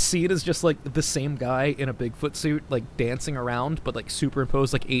 The last scene is just like the same guy in a Bigfoot suit, like dancing around, but like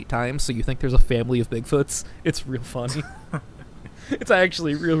superimposed like 8 times, so you think there's a family of Bigfoots. It's real funny. It's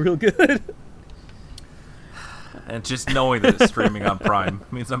actually real good. And just knowing that it's streaming on Prime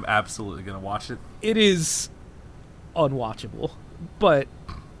means I'm absolutely gonna watch it. It is unwatchable, but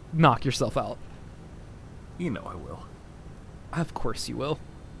knock yourself out. You know I will. Of course you will.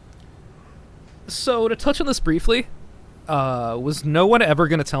 So, to touch on this briefly, was no one ever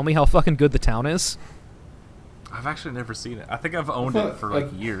going to tell me how fucking good The Town is? I've actually never seen it. I think I've owned it for like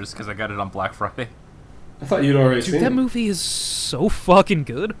years because I got it on Black Friday. I thought you'd already Dude, seen that it. movie is so fucking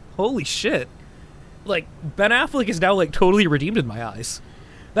good. Holy shit. Like, Ben Affleck is now, like, totally redeemed in my eyes.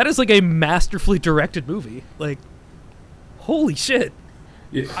 That is, like, a masterfully directed movie. Like, holy shit.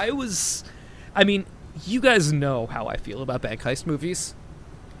 Yeah. I mean, you guys know how I feel about bank heist movies,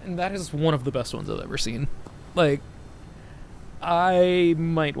 and that is one of the best ones I've ever seen. Like, I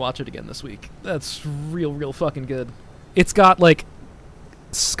might watch it again this week. That's real fucking good. It's got, like,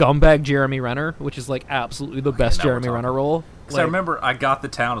 scumbag Jeremy Renner, which is, like, absolutely the best Jeremy Renner role. Because I remember I got the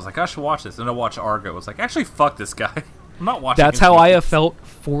town, I was like, I should watch this. And I watched Argo. I was like, actually, fuck this guy. I'm not watching That's his how I movies. have felt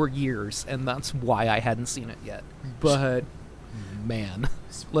for years, and that's why I hadn't seen it yet. But, man.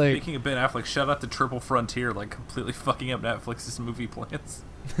 Like, Speaking of Ben Affleck, shout out to Triple Frontier, like, completely fucking up Netflix's movie plans.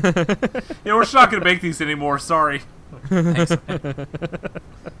 We're just not going to make these anymore, sorry. Thanks, man.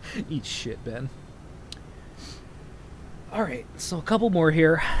 eat shit, Ben. Alright, so a couple more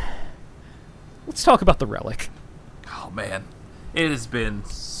here. Let's talk about The Relic. Oh, man. It has been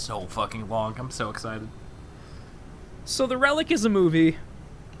so fucking long. I'm so excited. So The Relic is a movie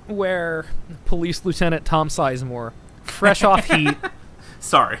where Police Lieutenant Tom Sizemore, fresh off heat,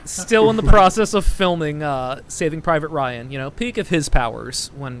 Sorry. still in the process of filming Saving Private Ryan, peak of his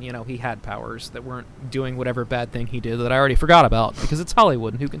powers, when, he had powers that weren't doing whatever bad thing he did that I already forgot about, because it's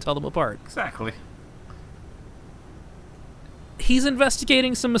Hollywood, and who can tell them apart? Exactly. He's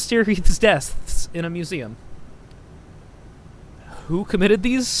investigating some mysterious deaths in a museum. Who committed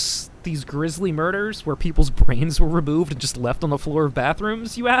these grisly murders where people's brains were removed and just left on the floor of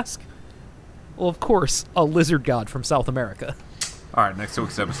bathrooms, you ask? Well, of course, a lizard god from South America. Alright, next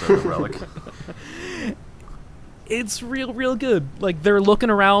week's episode of Relic. It's real good. Like, they're looking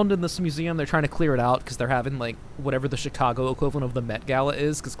around in this museum, they're trying to clear it out because they're having, like, whatever the Chicago equivalent of the Met Gala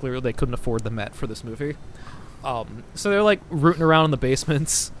is, because clearly they couldn't afford the Met for this movie. So they're, like, rooting around in the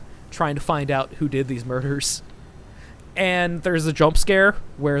basements, trying to find out who did these murders. And there's a jump scare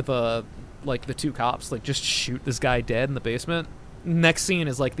where the two cops, like, just shoot this guy dead in the basement. Next scene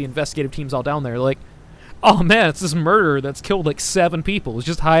is, like, the investigative team's all down there, like, oh man, it's this murderer that's killed, like, 7 people. He's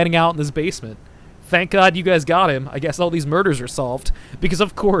just hiding out in this basement. Thank God you guys got him. I guess all these murders are solved. Because,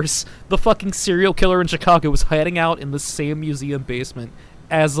 of course, the fucking serial killer in Chicago was hiding out in the same museum basement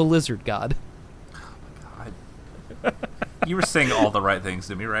as the lizard god. God. You were saying all the right things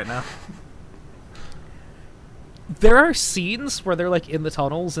to me right now. There are scenes where they're, like, in the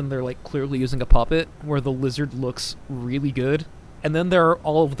tunnels and they're, like, clearly using a puppet where the lizard looks really good. And then there are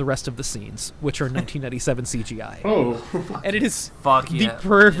all of the rest of the scenes, which are 1997 CGI. Oh. And it is Fuck the yeah.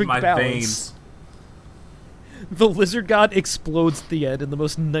 perfect In my balance. veins. The lizard god explodes at the end in the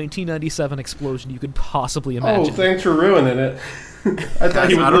most 1997 explosion you could possibly Oh, imagine. thanks for ruining it. I thought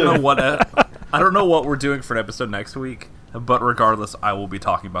he would I don't live. know what I don't know what we're doing for an episode next week, but regardless, I will be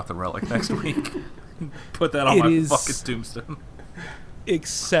talking about the Relic next week. Put that on It my is fucking tombstone.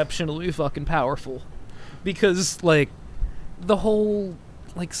 exceptionally fucking powerful. Because, like, the whole,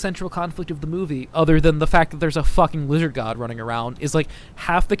 like, central conflict of the movie, other than the fact that there's a fucking lizard god running around, is, like,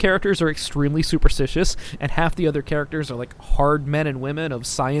 half the characters are extremely superstitious, and half the other characters are, like, hard men and women of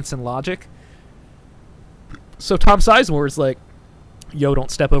science and logic. So Tom Sizemore is like, yo,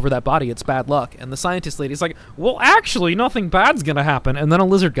 don't step over that body, it's bad luck. And the scientist lady's like, well, actually, nothing bad's gonna happen. And then a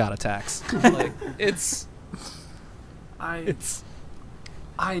lizard god attacks. Like,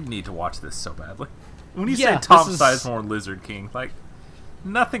 I need to watch this so badly. When you Yeah, say Tom this is- Sizemore Lizard King, like,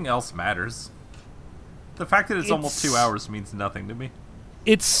 nothing else matters. The fact that it's almost 2 hours means nothing to me.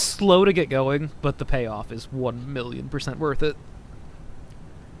 It's slow to get going, but the payoff is 1,000,000% worth it.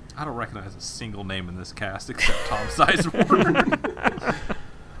 I don't recognize a single name in this cast except Tom Sizemore.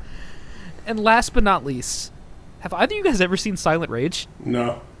 And last but not least, have either of you guys ever seen Silent Rage?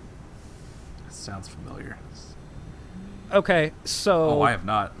 No. Sounds familiar. Okay, so... Oh, I have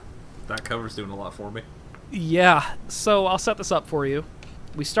not. That cover's doing a lot for me. Yeah, so I'll set this up for you.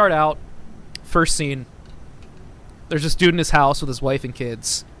 We start out, first scene, there's this dude in his house with his wife and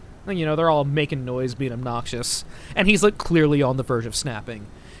kids. And, they're all making noise, being obnoxious. And he's, like, clearly on the verge of snapping.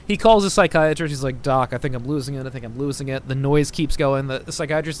 He calls a psychiatrist. He's like, Doc, I think I'm losing it. The noise keeps going. The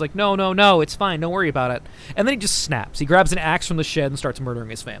psychiatrist's like, no, it's fine. Don't worry about it. And then he just snaps. He grabs an axe from the shed and starts murdering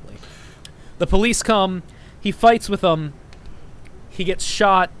his family. The police come. He fights with them. He gets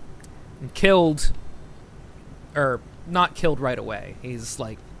shot and killed. Or, not killed right away. He's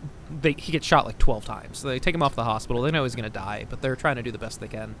like, he gets shot like 12 times. So they take him off to the hospital. They know he's going to die, but they're trying to do the best they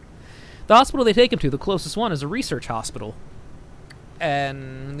can. The hospital they take him to, the closest one, is a research hospital.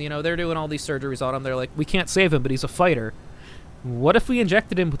 And, they're doing all these surgeries on him. They're like, we can't save him, but he's a fighter. What if we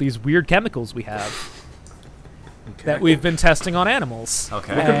injected him with these weird chemicals we have that we've been testing on animals?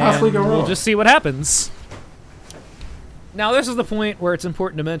 Okay. What could possibly go We'll wrong? just see what happens. Now, this is the point where it's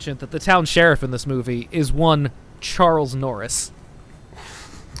important to mention that the town sheriff in this movie is one Charles Norris.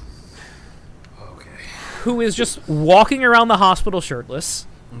 Okay. Who is just walking around the hospital shirtless.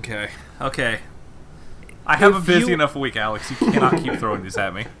 Okay. I have a If busy you- enough week, Alex. You cannot keep throwing these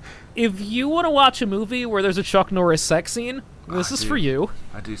at me. If you want to watch a movie where there's a Chuck Norris sex scene, This is for you.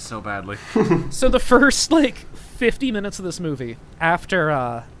 I do so badly. So the first, 50 minutes of this movie,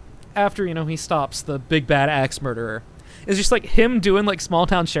 after he stops the big bad axe murderer, is just, him doing, small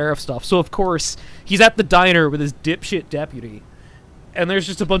town sheriff stuff. So, of course, he's at the diner with his dipshit deputy, and there's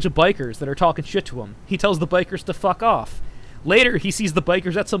just a bunch of bikers that are talking shit to him. He tells the bikers to fuck off. Later, he sees the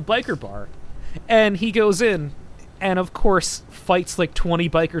bikers at some biker bar, and he goes in, and, of course, fights, 20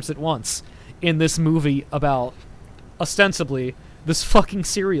 bikers at once in this movie about, ostensibly, this fucking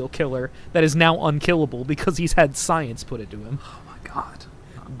serial killer that is now unkillable because he's had science put into him. Oh my god.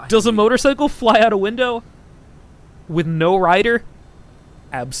 Does a motorcycle fly out a window with no rider?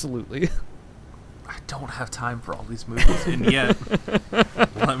 Absolutely. I don't have time for all these movies, and yet,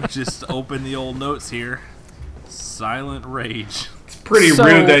 let me just open the old notes here. Silent Rage. It's pretty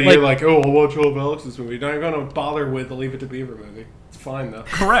rude that you're oh, I'll watch all of Alex's movie. You're not going to bother with the Leave It to Beaver movie. It's fine, though.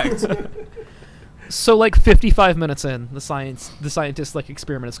 Correct. So, 55 minutes in, the scientist,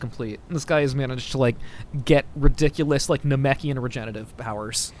 experiment is complete. This guy has managed to, get ridiculous, Namekian regenerative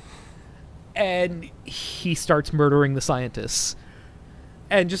powers. And he starts murdering the scientists.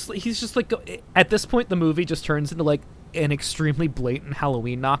 And he's just, at this point, the movie just turns into, an extremely blatant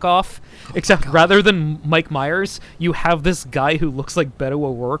Halloween knockoff. Except, rather than Mike Myers, you have this guy who looks like Beto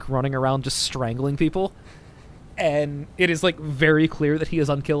O'Rourke running around just strangling people. And it is, very clear that he is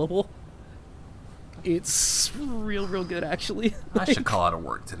unkillable. It's real good, actually. I should call out of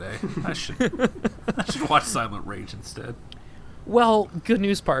work today. I should watch Silent Rage instead. Well, good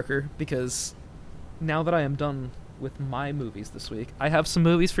news, Parker, because now that I am done with my movies this week, I have some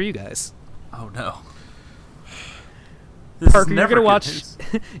movies for you guys. Oh no. Parker,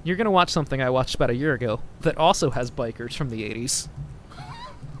 you're gonna watch something I watched about a year ago that also has bikers from the 80s.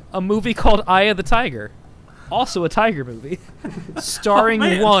 A movie called Eye of the Tiger. Also a tiger movie. Starring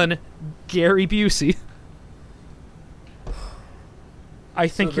one Gary Busey. I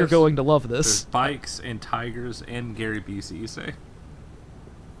think you're going to love this. There's bikes and tigers and Gary Busey, you say?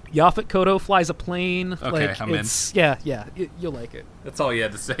 Yaphet Kotto flies a plane. Okay, I'm in. Yeah, you'll like it. That's all you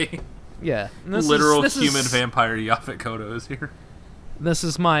had to say. Yeah. Literal human vampire Yaphet Kotto is here. This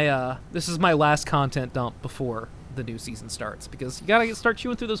is my last content dump before the new season starts, because you gotta start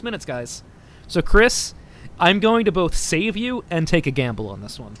chewing through those minutes, guys. So, Chris, I'm going to both save you and take a gamble on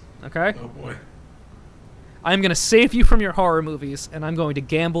this one, okay? Oh, boy. I'm going to save you from your horror movies, and I'm going to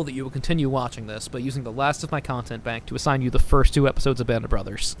gamble that you will continue watching this by using the last of my content bank to assign you the first 2 episodes of Band of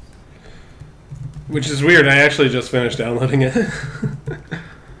Brothers. Which is weird. I actually just finished downloading it.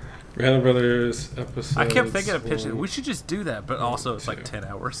 Band of Brothers episodes. I kept thinking of pitching. We should just do that, but also it's 10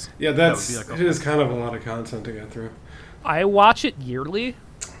 hours. Yeah, it is kind of a lot of content to get through. I watch it yearly.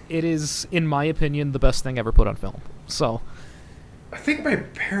 It is, in my opinion, the best thing ever put on film. So, I think my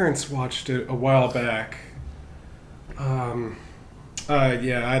parents watched it a while back.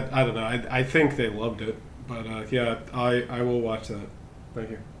 Yeah, I don't know. I think they loved it, but yeah, I will watch that.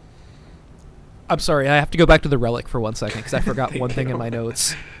 Thank you. I'm sorry, I have to go back to the Relic for 1 second because I forgot one thing in my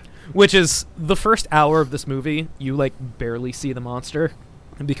notes, which is the first hour of this movie. You barely see the monster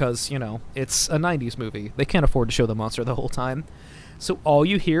because it's a 90s movie. They can't afford to show the monster the whole time. So all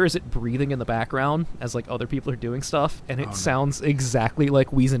you hear is it breathing in the background as other people are doing stuff, and it sounds exactly like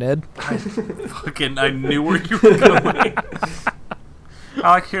Wheezin' Ed. I knew where you were going.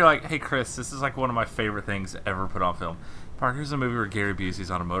 I hear hey Chris, this is one of my favorite things ever put on film. Parker, here's a movie where Gary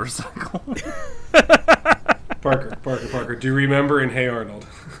Busey's on a motorcycle. Parker, do you remember in Hey Arnold?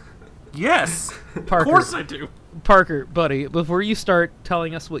 Yes, Parker, of course I do. Parker, buddy, before you start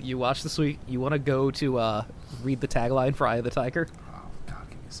telling us what you watched this week, you want to go to read the tagline for Eye of the Tiger? A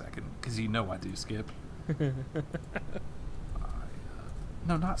second, because I do skip.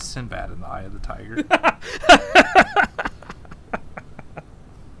 No, not Sinbad in the Eye of the Tiger.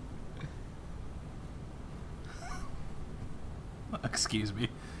 Excuse me.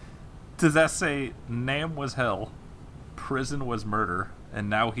 Does that say Nam was hell, prison was murder, and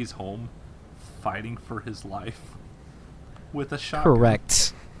now he's home, fighting for his life with a shotgun?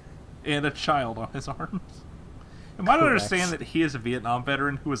 Correct. And a child on his arms. Am I to understand that he is a Vietnam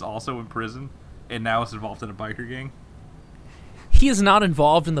veteran who is also in prison and now is involved in a biker gang? He is not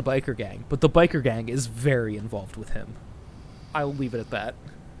involved in the biker gang, but the biker gang is very involved with him. I'll leave it at that.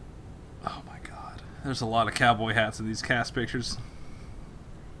 Oh my god. There's a lot of cowboy hats in these cast pictures.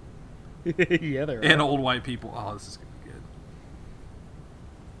 Yeah, there are. And old white people. Oh, this is going to be good.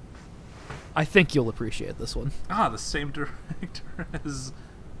 I think you'll appreciate this one. The same director as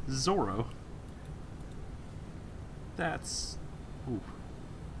Zorro. That's... Ooh.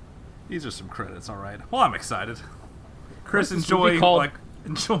 These are some credits, alright. Well, I'm excited. Chris, enjoy,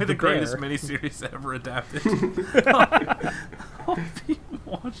 Enjoy the greatest Bear. miniseries ever adapted. I'll be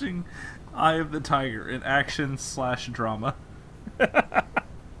watching Eye of the Tiger, an action/drama.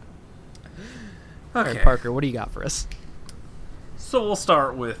 All right, Parker, what do you got for us? So we'll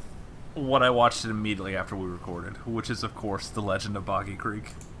start with what I watched immediately after we recorded, which is, of course, The Legend of Boggy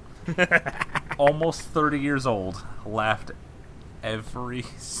Creek. Almost 30 years old. Laughed every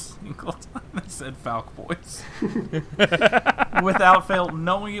single time I said Falk Boys. Without fail,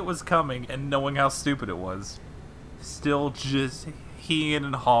 knowing it was coming and knowing how stupid it was. Still just heeing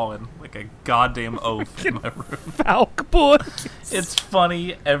and hawing like a goddamn oaf in my room. Falk Boys. It's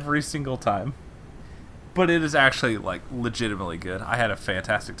funny every single time. But it is actually, like, legitimately good. I had a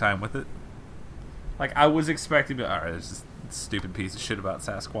fantastic time with it. Like, I was expecting to... Alright, it's just a stupid piece of shit about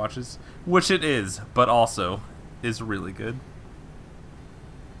Sasquatches. Which it is, but also is really good.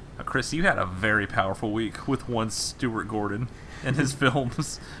 Now, Chris, you had a very powerful week with one Stuart Gordon and his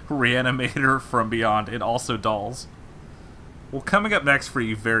films Reanimator, From Beyond, and also Dolls. Well, coming up next for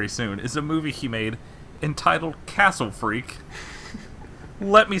you very soon is a movie he made entitled Castle Freak.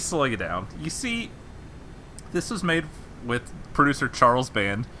 Let me slow you down. You see... This was made with producer Charles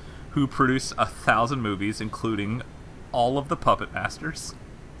Band, who produced 1,000 movies, including all of the Puppet Masters,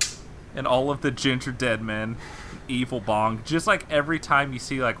 and all of the Ginger Dead Men, Evil Bong. Just like every time you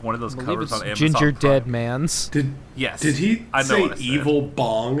see like one of those covers on Amazon Ginger Prime. Dead Mans. Yes. Did he I know say what I said. Evil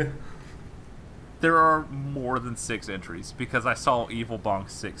Bong? There are more than 6 entries, because I saw Evil Bong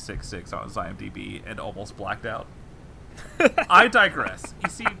 666 on his IMDb and almost blacked out. I digress. You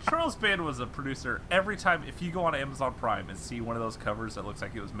see, Charles Band was a producer. Every time, if you go on Amazon Prime and see one of those covers that looks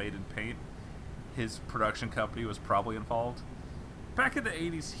like it was made in paint, his production company was probably involved. Back in the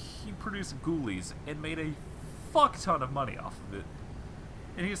 80s, he produced Ghoulies and made a fuck ton of money off of it.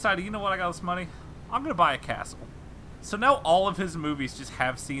 And he decided, you know what, I got this money? I'm going to buy a castle. So now all of his movies just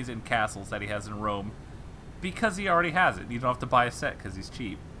have scenes in castles that he has in Rome because he already has it. You don't have to buy a set because he's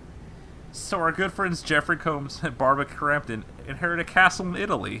cheap. So our good friends Jeffrey Combs and Barbara Crampton inherit a castle in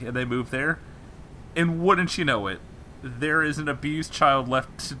Italy, and they move there. And wouldn't you know it, there is an abused child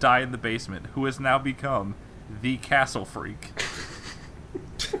left to die in the basement who has now become the Castle Freak.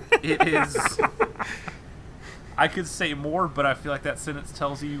 It is... I could say more, but I feel like that sentence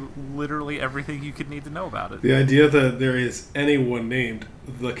tells you literally everything you could need to know about it. The idea that there is anyone named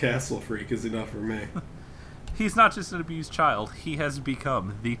the Castle Freak is enough for me. He's not just an abused child. He has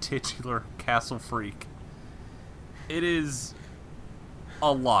become the titular Castle Freak. It is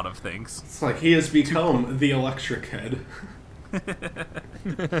a lot of things. It's like he has become the Electric Head.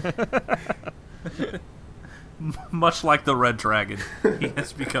 Much like the Red Dragon, he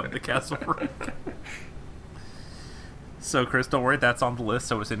has become the Castle Freak. So, Chris, don't worry, that's on the list,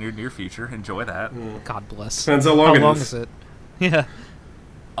 so it's in your near future. Enjoy that. God bless. Depends how long it is. How long is it? Yeah.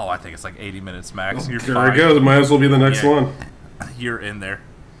 Oh, I think it's like 80 minutes max. You're There fine. we go. It might as well be the next Yeah. one. You're in there.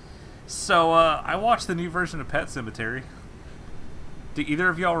 So, I watched the new version of Pet Sematary. Do either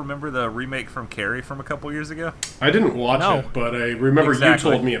of y'all remember the remake from Carrie from a couple years ago? I didn't watch No. it, but I remember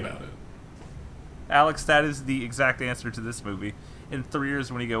Exactly. you told me about it. Alex, that is the exact answer to this movie. In 3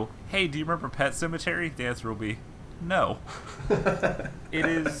 years, when you go, hey, do you remember Pet Sematary? The answer will be, no. It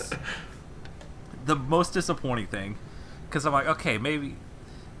is the most disappointing thing, because I'm like, okay, maybe...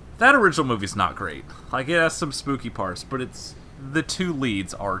 That original movie's not great. Like, it has some spooky parts, but it's... The 2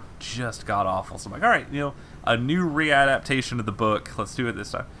 leads are just god-awful. So I'm like, alright, a new readaptation of the book. Let's do it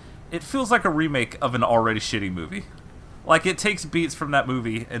this time. It feels like a remake of an already shitty movie. Like, it takes beats from that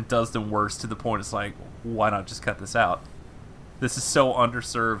movie and does them worse to the point it's like, why not just cut this out? This is so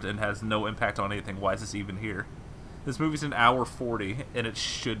underserved and has no impact on anything. Why is this even here? This movie's an hour 40, and it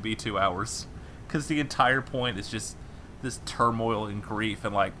should be 2 hours. Because the entire point is just this turmoil and grief,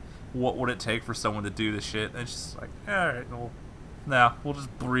 and like, what would it take for someone to do this shit? And it's just like, alright, well, we'll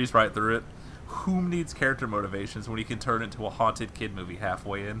just breeze right through it. Who needs character motivations when you can turn it into a haunted kid movie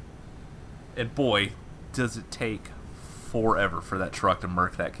halfway in? And boy, does it take forever for that truck to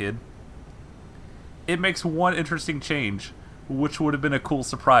murk that kid. It makes one interesting change, which would have been a cool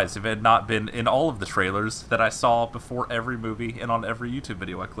surprise if it had not been in all of the trailers that I saw before every movie and on every YouTube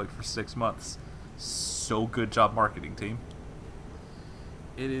video I clicked for 6 months. So good job marketing, team.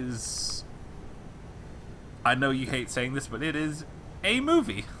 It is... I know you hate saying this, but it is a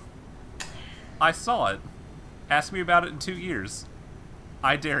movie. I saw it. Ask me about it in 2 years.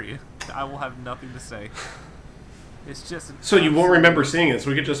 I dare you. I will have nothing to say. It's just... So you won't remember seeing it, so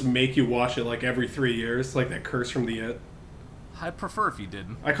we could just make you watch it like every 3 years, like that Curse from the It. I'd prefer if you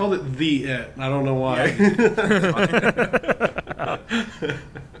didn't. I called it The It. I don't know why. Yeah,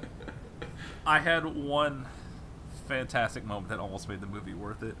 I had one fantastic moment that almost made the movie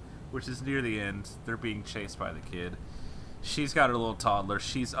worth it, which is near the end. They're being chased by the kid. She's got her little toddler.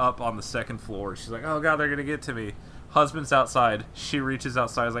 She's up on the second floor. She's like, oh god, they're gonna get to me. Husband's outside. She reaches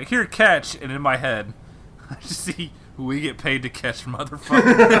outside. Is like, here, catch. And in my head, I just see we get paid to catch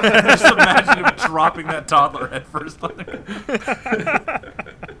motherfucker. Just imagine him dropping that toddler head first.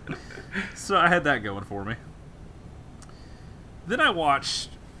 So I had that going for me. Then I watched,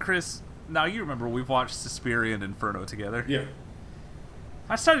 Chris, now you remember we've watched Suspiria and Inferno together. Yeah.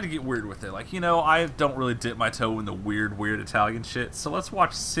 I started to get weird with it. Like, I don't really dip my toe in the weird Italian shit. So let's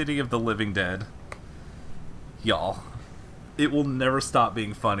watch City of the Living Dead. Y'all, it will never stop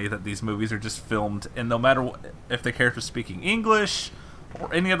being funny that these movies are just filmed, and no matter if the character's speaking English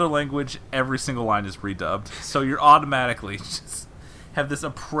or any other language, every single line is redubbed. So you're automatically just have this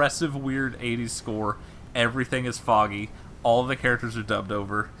oppressive, weird 80s score. Everything is foggy. All of the characters are dubbed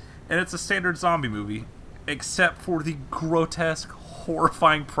over. And it's a standard zombie movie, except for the grotesque,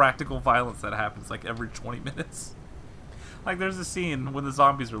 horrifying practical violence that happens like every 20 minutes. Like, there's a scene when the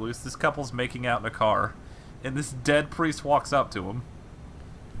zombies are loose. This couple's making out in a car, and this dead priest walks up to him.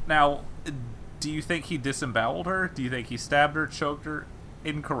 Now, do you think he disemboweled her? Do you think he stabbed her, choked her?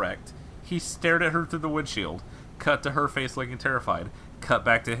 Incorrect. He stared at her through the windshield. Cut to her face looking terrified. Cut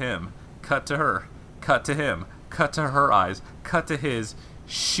back to him. Cut to her. Cut to him. Cut to her eyes. Cut to his.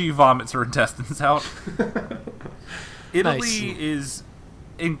 She vomits her intestines out. Italy is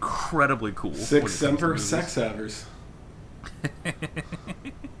incredibly cool. Six Semper sex havers.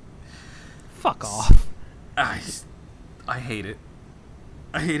 Fuck off. I hate it.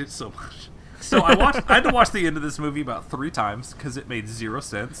 I hate it so much. So I had to watch the end of this movie about 3 times because it made 0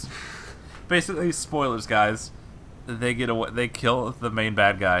 sense. Basically, spoilers, guys. They get away. They kill the main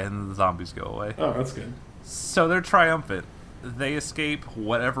bad guy, and the zombies go away. Oh, that's good. So they're triumphant. They escape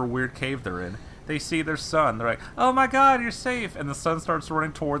whatever weird cave they're in. They see their son. They're like, oh my god, you're safe. And the son starts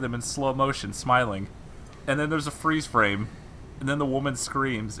running toward them in slow motion, smiling. And then there's a freeze frame. And then the woman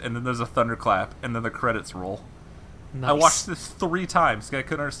screams. And then there's a thunderclap. And then the credits roll. Nice. I watched this 3 times because I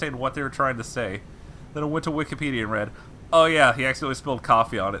couldn't understand what they were trying to say. Then I went to Wikipedia and read, oh yeah, he accidentally spilled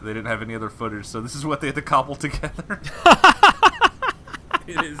coffee on it. They didn't have any other footage, so this is what they had to cobble together.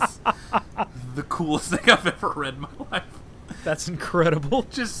 It is the coolest thing I've ever read in my life. That's incredible.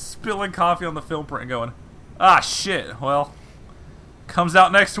 Just spilling coffee on the film print and going, ah, shit, well, comes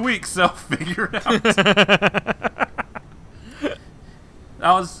out next week, so figure it out.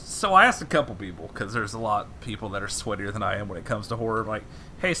 I asked a couple people, because there's a lot of people that are sweatier than I am when it comes to horror, like,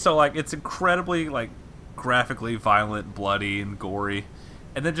 hey, so, like, it's incredibly, like, graphically violent, bloody, and gory,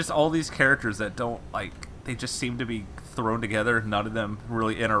 and then just all these characters that don't, like, they just seem to be thrown together. None of them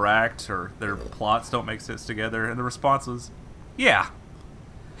really interact, or their plots don't make sense together. And the response was, yeah.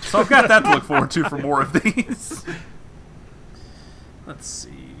 So I've got that to look forward to for more of these. Let's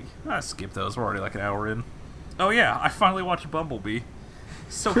see. I skipped those. We're already like an hour in. Oh yeah, I finally watched Bumblebee.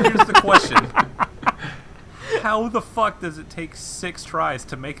 So here's the question. How the fuck does it take 6 tries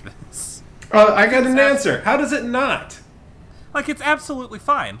to make this? I got an answer. How does it not? Like, it's absolutely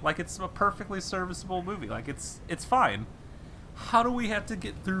fine. Like, it's a perfectly serviceable movie. Like, it's fine. How do we have to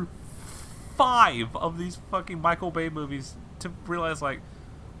get through 5 of these fucking Michael Bay movies to realize, like,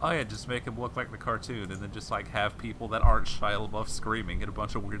 oh yeah, just make him look like the cartoon, and then just, like, have people that aren't Shia LaBeouf screaming and a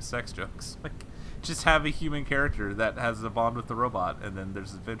bunch of weird sex jokes. Like, just have a human character that has a bond with the robot, and then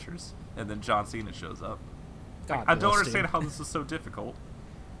there's adventures, and then John Cena shows up. Like, I don't understand how this is so difficult.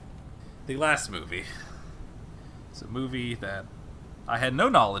 The last movie. It's a movie that I had no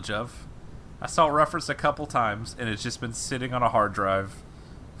knowledge of. I saw it referenced a couple times, and it's just been sitting on a hard drive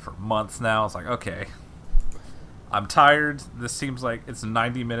for months now. It's like, okay, I'm tired. This seems like it's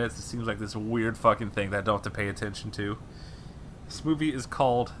 90 minutes. It seems like this weird fucking thing that I don't have to pay attention to. This movie is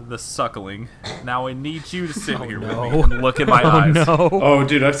called The Suckling. Now I need you to sit here with me and look in my eyes. No. Oh,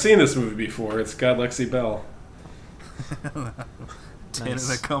 dude, I've seen this movie before. It's got Lexi Bell. 10 and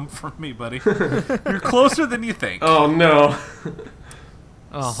they come from me, buddy. You're closer than you think. Oh, no.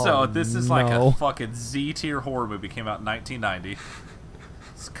 So this is like a fucking Z-tier horror movie. Came out in 1990.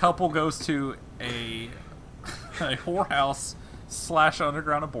 This couple goes to a whorehouse /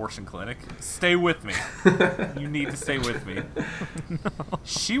 underground abortion clinic. Stay with me. You need to stay with me. No.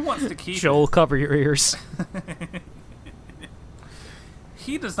 She wants to keep Joel, it. cover your ears.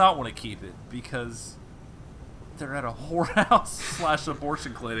 He does not want to keep it because they're at a whorehouse /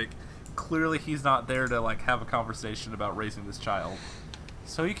 abortion clinic. Clearly he's not there to like have a conversation about raising this child.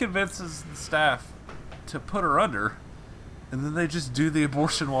 So he convinces the staff to put her under, and then they just do the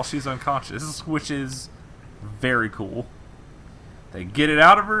abortion while she's unconscious, which is very cool. They get it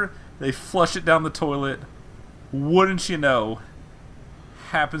out of her, they flush it down the toilet, wouldn't you know,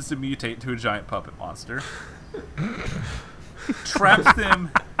 happens to mutate to a giant puppet monster. Traps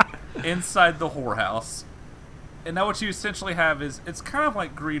them inside the whorehouse. And now what you essentially have is, it's kind of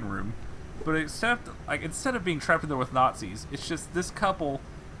like Green Room, but instead of being trapped in there with Nazis, it's just this couple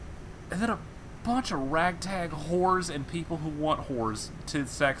and then a bunch of ragtag whores and people who want whores to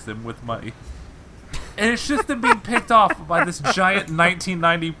sex them with money. And it's just them being picked off by this giant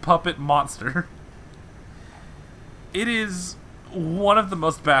 1990 puppet monster. It is one of the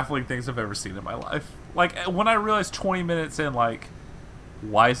most baffling things I've ever seen in my life. Like, when I realized 20 minutes in, like,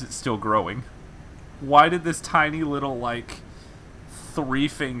 why is it still growing? Why did this tiny little, like,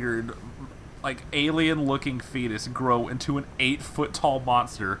 3-fingered, like, alien-looking fetus grow into an 8-foot-tall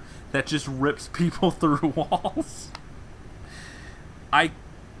monster that just rips people through walls?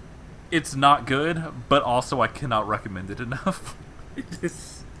 It's not good, but also I cannot recommend it enough. It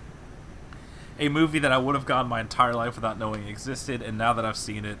is a movie that I would have gone my entire life without knowing existed, and now that I've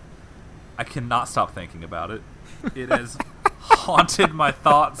seen it, I cannot stop thinking about it. It has haunted my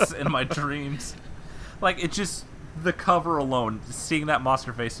thoughts and my dreams. Like, it just, the cover alone, seeing that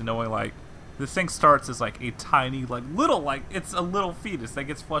monster face and knowing, like, this thing starts as, like, a tiny, like, little, like, it's a little fetus that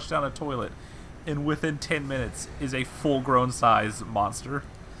gets flushed down a toilet, and within 10 minutes is a full-grown size monster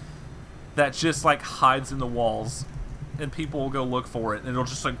that just, like, hides in the walls, and people will go look for it, and it'll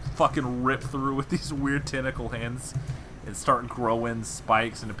just, like, fucking rip through with these weird tentacle hands and start growing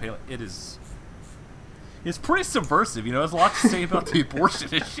spikes and impaling. It's pretty subversive, you know? There's a lot to say about the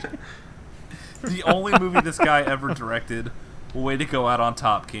abortion issue. The only movie this guy ever directed. Way to go out on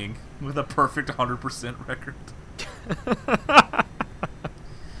top, King, with a perfect 100% record.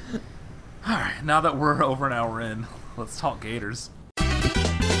 Alright, now that we're over an hour in, let's talk Gators.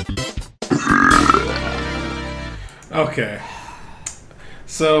 Okay.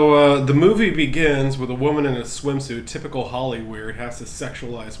 So, the movie begins with a woman in a swimsuit, typical Hollywood, has to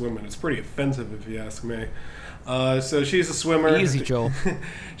sexualize women. It's pretty offensive, if you ask me. So she's a swimmer. Easy, Joel.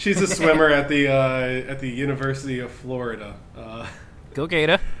 She's a swimmer at the University of Florida. Go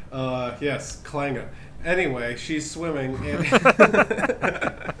Gator. Yes, Klanga. Anyway, she's swimming,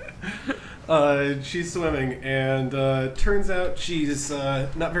 and turns out she's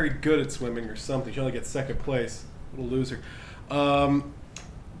not very good at swimming or something. She only gets second place. Little loser.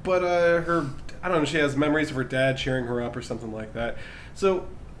 But I don't know, she has memories of her dad cheering her up or something like that. So,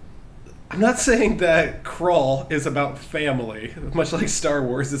 I'm not saying that Crawl is about family, much like Star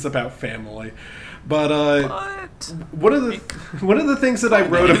Wars is about family. But one of the things that I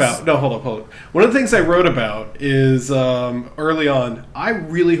wrote about... No, hold up. One of the things I wrote about is, early on, I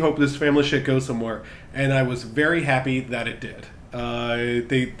really hope this family shit goes somewhere. And I was very happy that it did.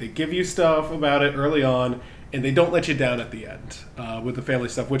 They give you stuff about it early on, and they don't let you down at the end with the family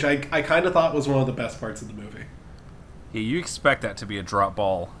stuff, which I kind of thought was one of the best parts of the movie. Yeah, you expect that to be a drop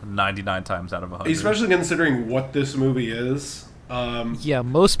ball 99 times out of 100. Especially considering what this movie is. Yeah,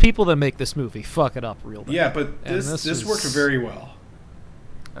 most people that make this movie fuck it up real bad. Yeah, but this worked very well.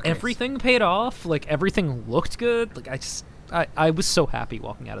 Okay. Everything paid off. Like, everything looked good. Like, I was so happy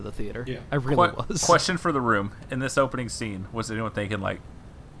walking out of the theater. Yeah. I really was. Question for the room. In this opening scene, was anyone thinking, like,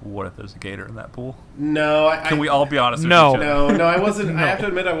 what if there's a gator in that pool? No. Can we all be honest with each other? No, I wasn't. No. I have to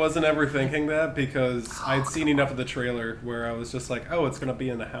admit I wasn't ever thinking that because I'd seen enough of the trailer where I was just like, oh, it's going to be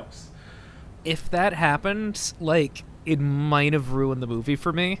in the house. If that happened, like, it might have ruined the movie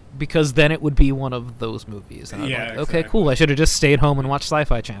for me because then it would be one of those movies. And yeah, like, okay, cool. I should have just stayed home and watched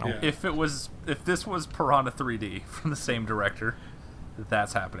Sci-Fi Channel. Yeah. If this was Piranha 3D from the same director,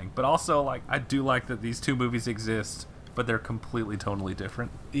 that's happening. But also, like, I do like that these two movies exist, but they're completely tonally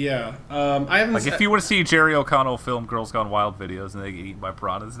different. Yeah, I haven't. Like, if you want to see Jerry O'Connell film Girls Gone Wild videos and they get eaten by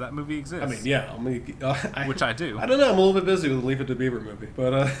piranhas, that movie exists. I mean, yeah, which I do. I don't know. I'm a little bit busy with the Leave It to Beaver movie,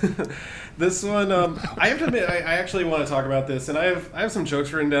 but this one, I have to admit, I actually want to talk about this, and I have some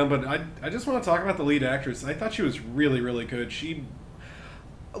jokes written down, but I just want to talk about the lead actress. I thought she was really, really good.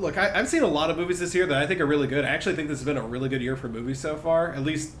 Look, I've seen a lot of movies this year that I think are really good. I actually think this has been a really good year for movies so far. At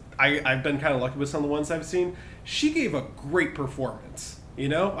least I've been kind of lucky with some of the ones I've seen. She gave a great performance. You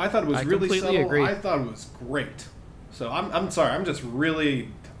know, I thought it was really subtle. Agree. I thought it was great. So I'm sorry. I'm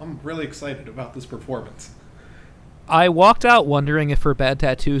really excited about this performance. I walked out wondering if her bad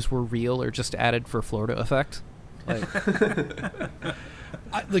tattoos were real or just added for Florida effect.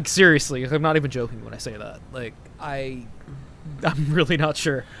 Like, seriously, I'm not even joking when I say that. Like, I'm really not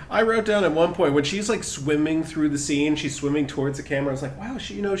sure. I wrote down at one point when she's like swimming through the scene, she's swimming towards the camera. I was like, wow,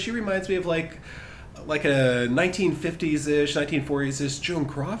 she reminds me of like like a 1950s-ish, 1940s-ish Joan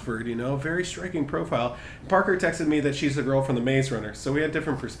Crawford, very striking profile. Parker texted me that she's the girl from the Maze Runner, so we had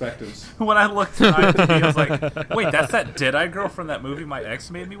different perspectives. When I looked at IMDb, I was like, wait, that's that Deadeye girl from that movie my ex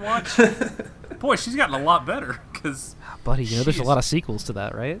made me watch? Boy, she's gotten a lot better, because... Buddy, there's a lot of sequels to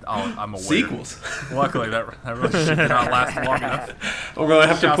that, right? Oh, I'm aware. Sequels? Luckily, that relationship did not last long enough. We're going to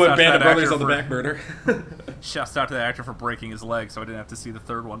have to Shouts put out Band to of that Brothers actor on the for- back burner. Shouts out to the actor for breaking his leg, so I didn't have to see the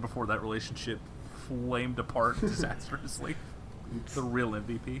third one before that relationship flamed apart disastrously. The real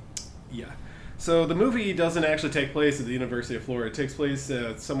MVP. Yeah. So the movie doesn't actually take place at the University of Florida. It takes place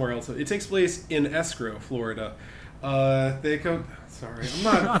somewhere else. It takes place in Escrow, Florida. They go... Sorry,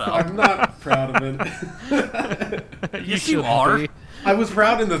 I'm not proud of it. Yes, you are. I was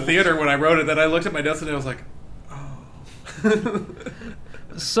proud in the theater when I wrote it. Then I looked at my notes and I was like, oh.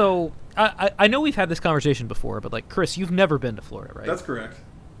 So, I know we've had this conversation before, but, Chris, you've never been to Florida, right? That's correct.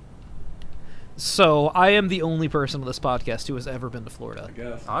 So, I am the only person on this podcast who has ever been to Florida. I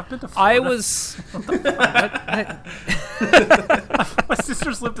guess. I've been to Florida. I was... My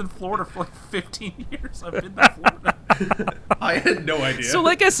sister's lived in Florida for 15 years. I've been to Florida. I had no idea. So,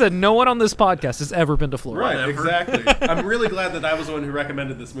 like I said, no one on this podcast has ever been to Florida. Right, exactly. I'm really glad that I was the one who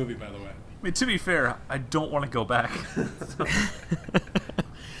recommended this movie, by the way. I mean, to be fair, I don't want to go back.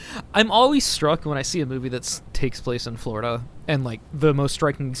 I'm always struck when I see a movie that takes place in Florida, and the most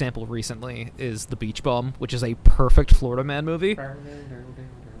striking example recently is The Beach Bum, which is a perfect Florida Man movie.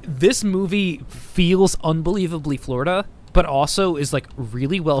 This movie feels unbelievably Florida, but also is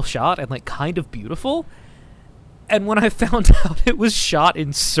really well shot and kind of beautiful. And when I found out it was shot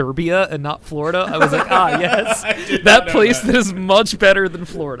in Serbia and not Florida, I was like, yes, that place that is much better than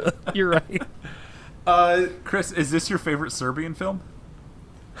Florida. You're right. Chris, is this your favorite Serbian film?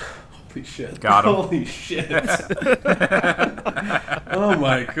 Holy shit. Got him. Holy shit. Oh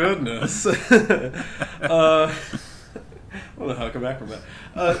my goodness. I don't know how to come back from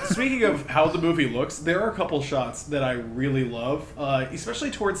that. Speaking of how the movie looks, there are a couple shots that I really love,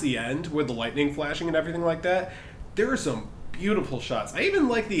 especially towards the end with the lightning flashing and everything like that. There are some beautiful shots. I even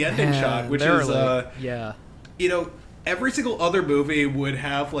like the ending shot, which is, yeah. Every single other movie would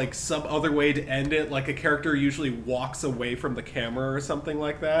have some other way to end it. Like a character usually walks away from the camera or something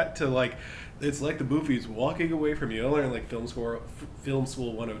like that to it's like the movie's walking away from you. I learned film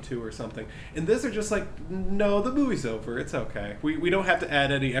school 102 or something. And this are just no, the movie's over. It's okay. We don't have to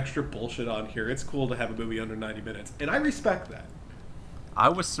add any extra bullshit on here. It's cool to have a movie under 90 minutes. And I respect that. I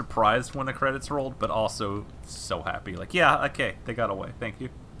was surprised when the credits rolled, but also so happy. Yeah, okay, they got away. Thank you.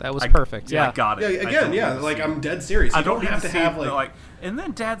 That was perfect. Yeah, I got it. Yeah, again, I'm dead serious. You I don't have to have and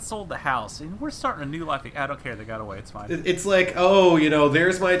then Dad sold the house, and we're starting a new life. I don't care. They got away. It's fine. It's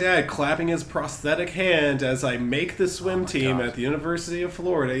there's my dad clapping his prosthetic hand as I make the swim team at the University of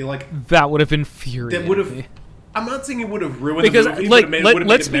Florida. That would have infuriated that would have. me. I'm not saying it would have ruined Because, the movie, but it would have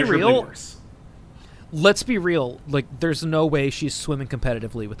let's made it be measurably real. worse. Let's be real. There's no way she's swimming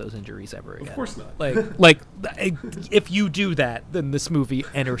competitively with those injuries ever again. Of course not. If you do that, then this movie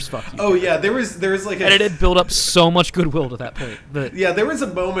enters fuck you. Oh yeah, there was and it had built up so much goodwill to that point. But yeah, there was a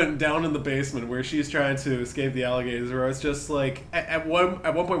moment down in the basement where she's trying to escape the alligators. Where I was just at one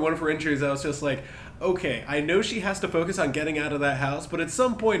point, one of her injuries, I was just okay, I know she has to focus on getting out of that house, but at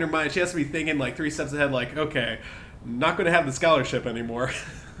some point in her mind, she has to be thinking 3 steps ahead. Okay, I'm not going to have the scholarship anymore.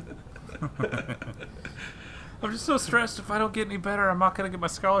 I'm just so stressed. If I don't get any better, I'm not going to get my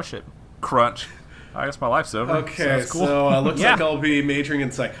scholarship. Crunch. I guess my life's over. Okay, cool. so looks like I'll be majoring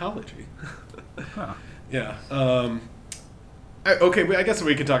in psychology. Huh. Yeah. Okay, I guess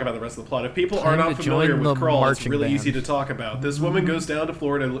we can talk about the rest of the plot. If people are Time not to familiar join with the Crawl, it's marching really band. easy to talk about. This woman goes down to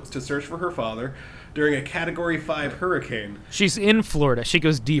Florida to search for her father during a Category 5 hurricane. she's in Florida. She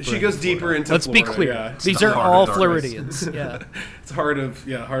goes deeper. She goes deeper into Let's Florida. be clear. Yeah. These the are heart all of darkness. Floridians. Yeah. It's Heart of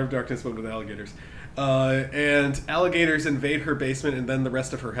Darkness, but with alligators. And alligators invade her basement and then the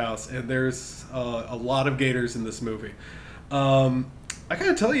rest of her house. And there's a lot of gators in this movie. I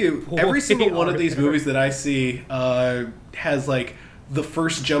gotta tell you, every single one of these movies that I see has the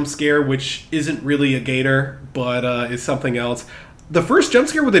first jump scare, which isn't really a gator, but is something else. The first jump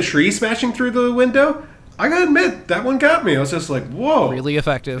scare with a tree smashing through the window, I gotta admit, that one got me. I was just whoa. Really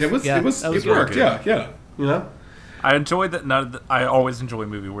effective. It That worked, good. yeah. I enjoyed that. I always enjoy a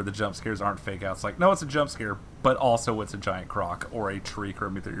movie where the jump scares aren't fake outs. No, it's a jump scare, but also it's a giant croc or a tree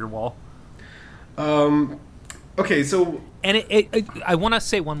coming through your wall. Okay, so... And I want to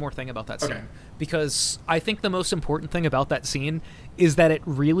say one more thing about that scene. Okay. Because I think the most important thing about that scene is that it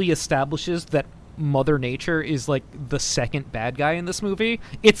really establishes that Mother Nature is like the second bad guy in this movie,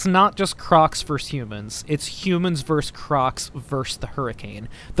 it's not just Crocs versus humans. It's humans versus Crocs versus the hurricane.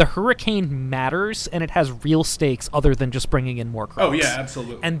 The hurricane matters, and it has real stakes other than just bringing in more Crocs. Oh, yeah,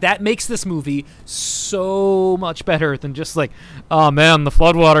 absolutely. And that makes this movie so much better than just like, oh man, the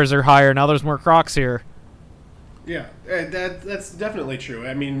floodwaters are higher, now there's more Crocs here. Yeah, that's definitely true.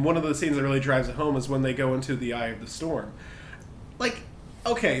 I mean, one of the scenes that really drives it home is when they go into the eye of the storm. Like,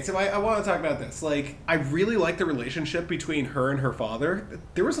 okay, so I want to talk about this. Like, I really like the relationship between her and her father.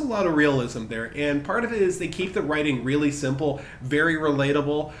 There was a lot of realism there, and part of it is they keep the writing really simple, very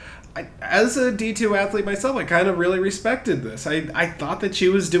relatable. As a D2 athlete myself, I kind of really respected this. I thought that she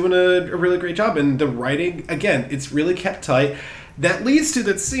was doing a really great job, and the writing, again, it's really kept tight. That leads to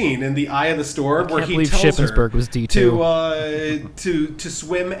that scene in the Eye of the Storm where he tells Shippensburg her was D2. to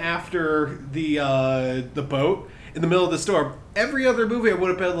swim after the boat in the middle of the storm. Every other movie I would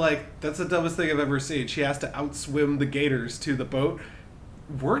have been like, that's the dumbest thing I've ever seen. She has to outswim the gators to the boat.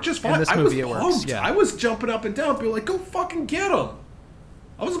 We're just fine. In this movie, it works. Yeah. I was jumping up and down, being like, go fucking get them.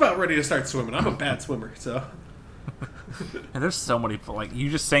 I was about ready to start swimming. I'm a bad swimmer, so. And there's so many, like, you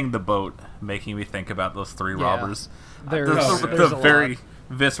just saying the boat, making me think about those three robbers. There's the a very lot.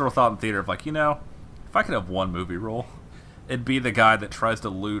 visceral thought in theater of, like, you know, if I could have one movie role, it'd be the guy that tries to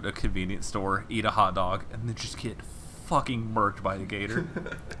loot a convenience store, eat a hot dog, and then just get fucking murked by a gator.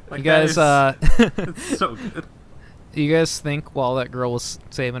 Like, You guys, it's so good. you guys think while that girl was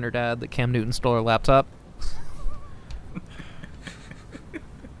saving her dad that Cam Newton stole her laptop?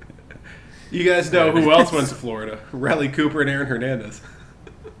 You guys know who else went to Florida? Riley Cooper and Aaron Hernandez.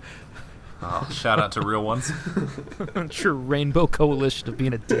 Oh, shout out to real ones. True rainbow coalition of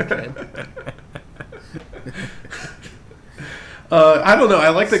being a dickhead. I don't know. I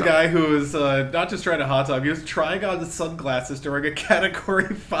like the guy who was not just trying to hot dog. He was trying on the sunglasses during a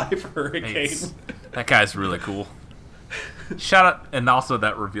Category 5 hurricane. That guy's really cool. Shout out, and also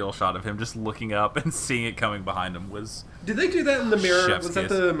that reveal shot of him just looking up and seeing it coming behind him was. Did they do that in the mirror? Chef's Was that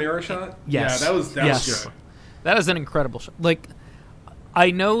kiss. the mirror shot? Yes. Yeah, that was good. That is an incredible shot. Like,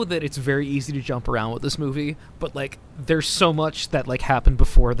 I know that it's very easy to jump around with this movie, but like, there's so much that like happened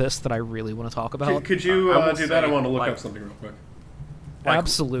before this that I really want to talk about. Could you I will do that? I say, want to look like- up something real quick. Like,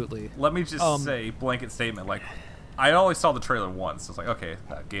 Absolutely. Let me just say, blanket statement, like, I only saw the trailer once. I was like, okay,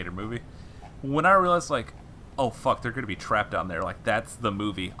 that Gator movie. When I realized, like, oh, fuck, they're going to be trapped down there, like, that's the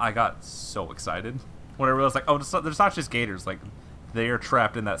movie, I got so excited. When I realized, like, oh, there's not just gators, like, they are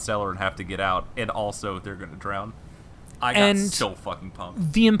trapped in that cellar and have to get out, and also they're going to drown. I got so fucking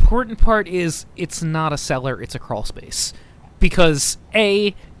pumped. The important part is it's not a cellar, it's a crawl space. Because,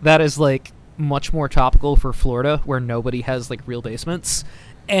 A, that is, like, much more topical for Florida, where nobody has, like, real basements.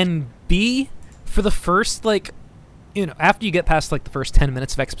 And B, for the first, like, you know, after you get past, like, the first 10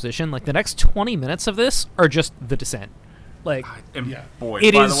 minutes of exposition, like, the next 20 minutes of this are just the descent. Like, And boy,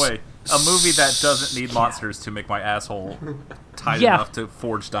 it by is the way, a movie that doesn't need monsters to make my asshole tight Yeah. enough to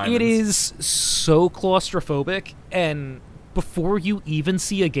forge diamonds. it is so claustrophobic, and before you even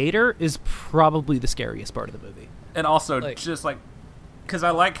see a gator is probably the scariest part of the movie. And also, Like- just like, because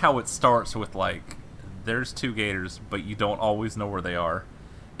I like how it starts with, like, there's two gators, but you don't always know where they are.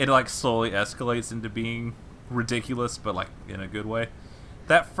 It, like, slowly escalates into being ridiculous, but, like, in a good way.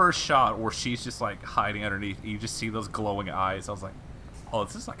 That first shot where she's just, like, hiding underneath, you just see those glowing eyes. I was like, oh,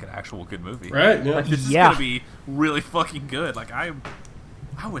 this is, like, an actual good movie. Right, yeah. Like, this is Yeah. going to be really fucking good. Like, I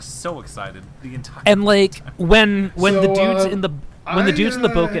was so excited the entire And like when So, the dudes in the dudes in the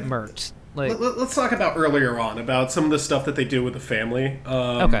boat get murked, like Let's talk about earlier on, about some of the stuff that they do with the family.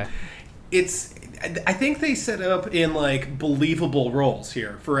 okay. I think they set up in, like, believable roles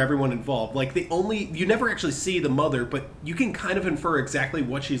here for everyone involved. Like, you never actually see the mother, but you can kind of infer exactly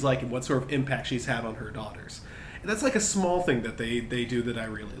what she's like and what sort of impact she's had on her daughters. And that's like a small thing that they do that I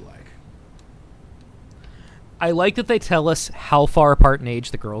really like. I like that they tell us how far apart in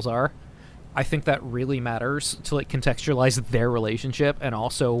age the girls are. I think that really matters to like contextualize their relationship and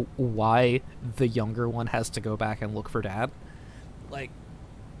also why the younger one has to go back and look for dad. Like,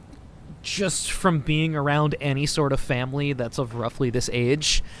 just from being around any sort of family that's of roughly this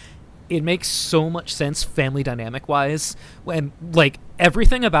age, it makes so much sense family dynamic wise. When like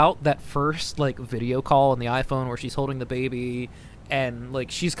everything about that first like video call on the iPhone where she's holding the baby and like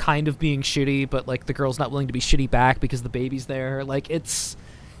she's kind of being shitty, but like the girl's not willing to be shitty back because the baby's there. Like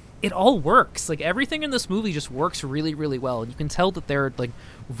it all works. Like everything in this movie just works really, really well. And you can tell that they're like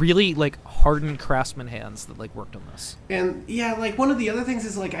really like hardened craftsman hands that like worked on this. And yeah, like one of the other things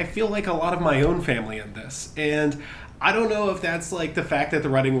is like I feel like a lot of my own family in this. And I don't know if that's like the fact that the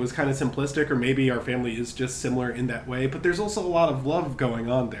writing was kind of simplistic or maybe our family is just similar in that way, but there's also a lot of love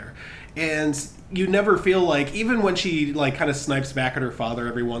going on there. And you never feel like, even when she like kind of snipes back at her father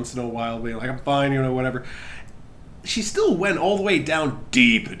every once in a while, being like, I'm fine, whatever, she still went all the way down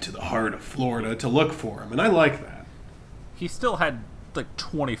deep into the heart of Florida to look for him, and I like that. He still had like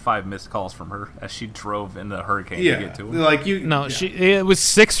 25 missed calls from her as she drove in the hurricane to get to him. Like it was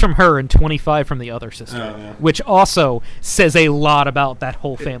 6 from her and 25 from the other sister, which also says a lot about that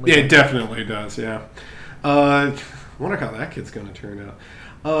whole family. It definitely does, yeah. I wonder how that kid's going to turn out.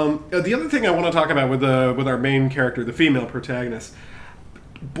 The other thing I want to talk about with our main character, the female protagonist,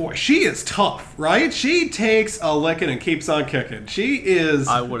 boy, she is tough, right? She takes a licking and keeps on kicking. She is...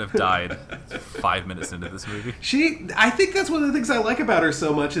 I would have died 5 minutes into this movie. I think that's one of the things I like about her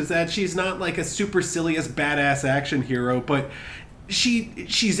so much, is that she's not like a supercilious badass action hero, but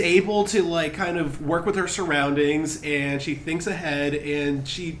she's able to like kind of work with her surroundings, and she thinks ahead, and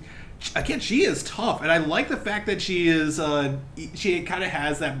she is tough, and I like the fact that she is. She kind of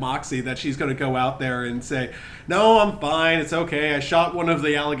has that moxie that she's going to go out there and say, "No, I'm fine. It's okay. I shot one of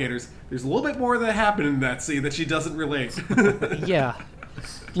the alligators." There's a little bit more that happened in that scene that she doesn't relate. Yeah,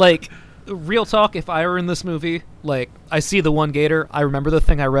 like real talk. If I were in this movie, like I see the one gator, I remember the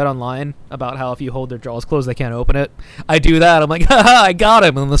thing I read online about how if you hold their jaws closed, they can't open it. I do that. I'm like, haha, I got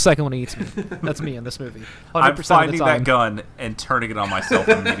him, and then the second one eats me. That's me in this movie. 100% I'm finding that gun and turning it on myself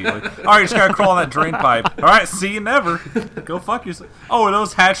immediately. All right, you just gotta crawl on that drain pipe. All right, see you never. Go fuck yourself. Oh, are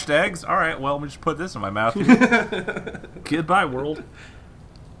those hatched eggs? All right, well, let me just put this in my mouth. Goodbye, world.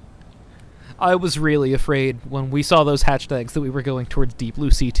 I was really afraid when we saw those hatched eggs that we were going towards Deep Blue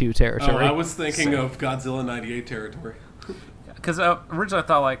Sea 2 territory. Oh, I was thinking of Godzilla 98 territory. Because originally I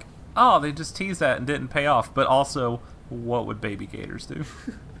thought, like, oh, they just teased that and didn't pay off. But also, what would baby gators do?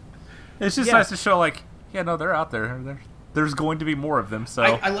 It's just nice to show, like, yeah, no, they're out there. There's going to be more of them, so...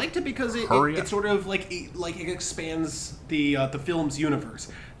 I liked it because it sort of, it expands the film's universe.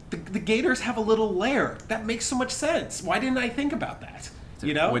 The gators have a little lair. That makes so much sense. Why didn't I think about that?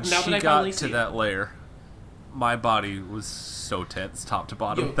 When she got to that lair, my body was so tense, top to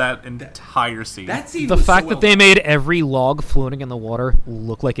bottom. That entire scene. That scene the was fact so that they made every log floating in the water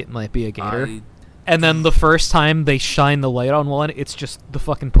look like it might be a gator. And then the first time they shine the light on one, it's just the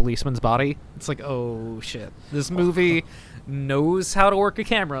fucking policeman's body. It's like, oh shit. This movie knows how to work a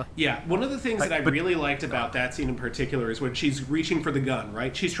camera. Yeah, one of the things that I really liked about that scene in particular is when she's reaching for the gun,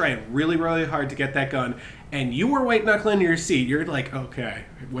 right? She's trying really, really hard to get that gun, and you were white-knuckling in your seat. You're like, okay,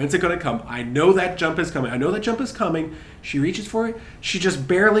 when's it going to come? I know that jump is coming. She reaches for it. She just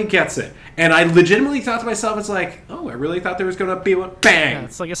barely gets it. And I legitimately thought to myself, it's like, oh, I really thought there was going to be one. Bang! Yeah,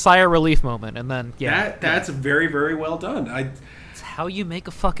 it's like a sigh of relief moment, and then, That's very, very well done. It's how you make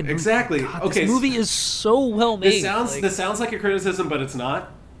a fucking movie. Exactly. God, okay, this movie is so well made. This sounds like a criticism, but it's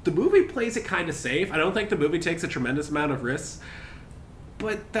not. The movie plays it kind of safe. I don't think the movie takes a tremendous amount of risks.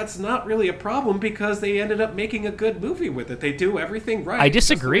 But that's not really a problem because they ended up making a good movie with it. They do everything right. I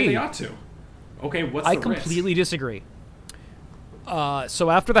disagree. They ought to. Okay, what's the risk? I completely disagree. So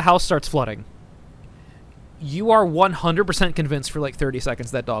after the house starts flooding, you are 100% convinced for like 30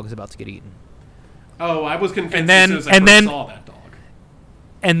 seconds that dog is about to get eaten. Oh, I was convinced as soon as I first saw that dog.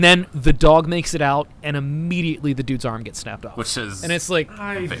 And then the dog makes it out, and immediately the dude's arm gets snapped off. Which is and it's like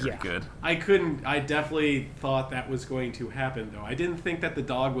very good. I definitely thought that was going to happen, though. I didn't think that the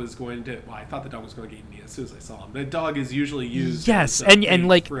dog was going to... Well, I thought the dog was going to get eaten as soon as I saw him. The dog is usually used and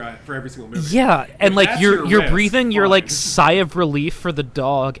like for every single movie. Yeah, and like you're breathing your like fine. sigh of relief for the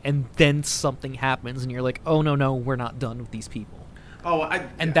dog, and then something happens, and you're like, oh no, we're not done with these people.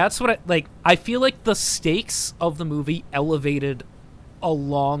 That's what I feel like the stakes of the movie elevated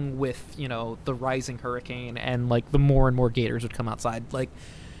along with, the rising hurricane and like the more and more gators would come outside. Like,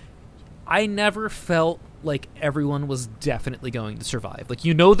 I never felt like everyone was definitely going to survive. Like,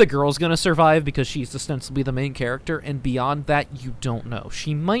 the girl's going to survive because she's ostensibly the main character, and beyond that, you don't know.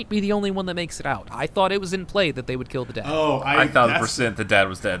 She might be the only one that makes it out. I thought it was in play that they would kill the dad. Oh, I 1,000% the dad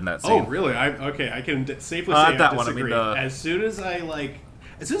was dead in that scene. Oh, really? I can safely say I disagree. As soon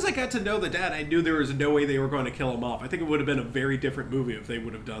as I got to know the dad, I knew there was no way they were going to kill him off. I think it would have been a very different movie if they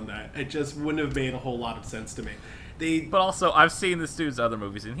would have done that. It just wouldn't have made a whole lot of sense to me. But also, I've seen this dude's other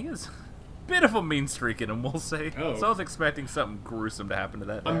movies, and he is a bit of a mean streak in him, we'll say. Oh. So I was expecting something gruesome to happen to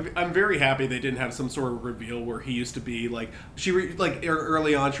that dad. I'm very happy they didn't have some sort of reveal where he used to be like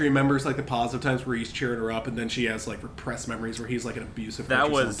early on. She remembers like the positive times where he's cheering her up, and then she has like repressed memories where he's like an abusive. That or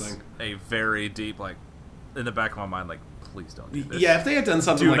was something. A very deep in the back of my mind, please don't do this. Yeah, if they had done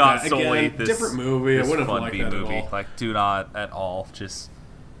something like that, again, different movie, I wouldn't have liked that at all. Like, do not at all just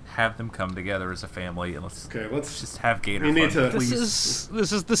have them come together as a family and let's just have Gator we need fun, to- please.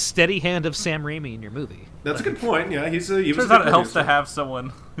 This is the steady hand of Sam Raimi in your movie. That's a good point. Yeah, he was a Turns good out it helps to producer. have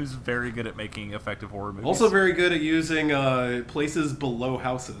someone who's very good at making effective horror movies. Also very good at using places below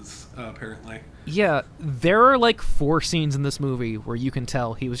houses, apparently. Yeah, there are like 4 scenes in this movie where you can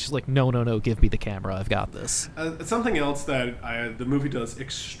tell he was just like, no, give me the camera, I've got this. Something else that the movie does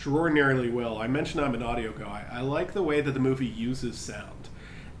extraordinarily well. I mentioned I'm an audio guy. I like the way that the movie uses sound,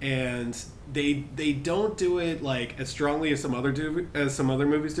 and they don't do it like as strongly as some other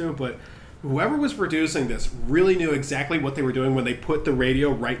movies do. But whoever was producing this really knew exactly what they were doing when they put the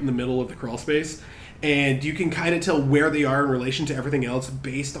radio right in the middle of the crawl space. And you can kind of tell where they are in relation to everything else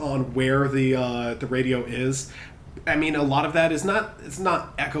based on where the radio is. I mean, a lot of that is it's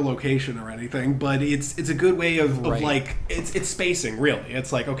not echolocation or anything, but it's a good way of like it's spacing. Really,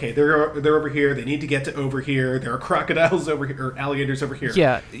 it's like, okay, they're over here. They need to get to over here. There are crocodiles over here or alligators over here.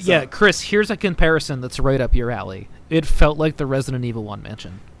 Yeah, Chris. Here's a comparison that's right up your alley. It felt like the Resident Evil 1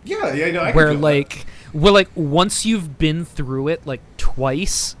 mansion. Yeah, no, I can where feel like that. where like once you've been through it like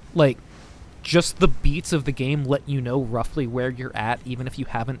twice, like just the beats of the game let you know roughly where you're at, even if you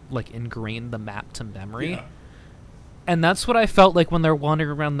haven't like ingrained the map to memory. Yeah. And that's what I felt like when they're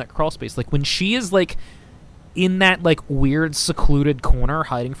wandering around that crawl space. Like when she is like in that like weird secluded corner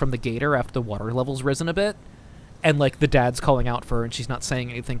hiding from the gator after the water level's risen a bit, and like the dad's calling out for her and she's not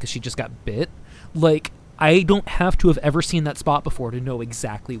saying anything because she just got bit. Like I don't have to have ever seen that spot before to know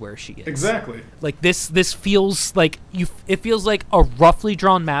exactly where she is. Exactly. Like this feels like it feels like a roughly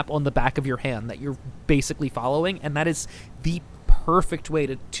drawn map on the back of your hand that you're basically following, and that is the perfect way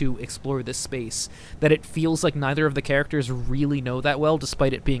to explore this space, that it feels like neither of the characters really know that well,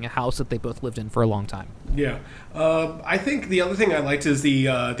 despite it being a house that they both lived in for a long time. Yeah. I think the other thing I liked is the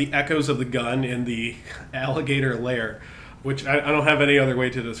echoes of the gun in the alligator lair, which I don't have any other way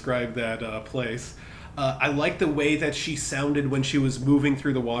to describe that place. I like the way that she sounded when she was moving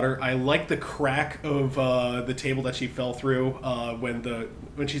through the water. I like the crack of the table that she fell through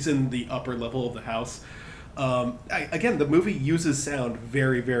when she's in the upper level of the house. Again, the movie uses sound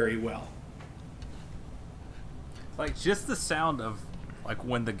very, very well. Like just the sound of like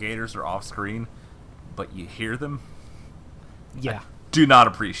when the gators are off screen, but you hear them. Yeah. Do not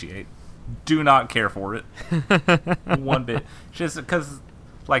appreciate. Do not care for it. One bit. Just because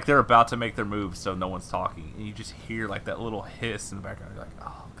like they're about to make their move, so no one's talking, and you just hear like that little hiss in the background. You're like,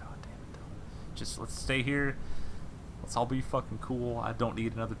 oh god damn it! Just let's stay here. Let's all be fucking cool. I don't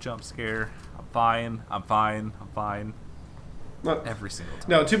need another jump scare. I'm fine. Every single time.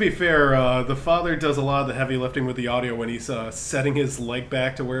 Now, to be fair, the father does a lot of the heavy lifting with the audio when he's setting his leg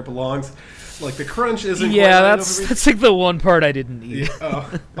back to where it belongs. Like the crunch isn't. Yeah, quite that's like the one part I didn't need.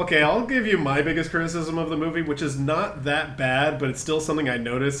 Okay, I'll give you my biggest criticism of the movie, which is not that bad, but it's still something I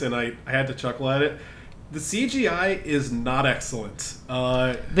noticed, and I had to chuckle at it. The CGI is not excellent.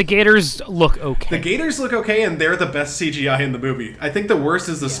 The gators look okay. The gators look okay, and they're the best CGI in the movie. I think the worst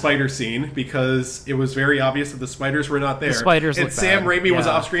is the spider scene, because it was very obvious that the spiders were not there. The spiders and look Sam bad. Raimi was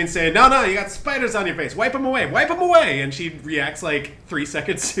Yeah. off screen saying, no, you got spiders on your face. Wipe them away. And she reacts like 3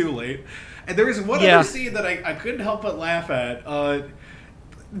 seconds too late. And there was one other scene that I couldn't help but laugh at.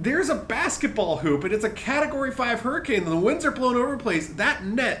 There's a basketball hoop, and it's a Category 5 hurricane, and the winds are blowing over the place. That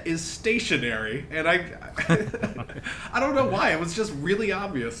net is stationary, and I don't know why. It was just really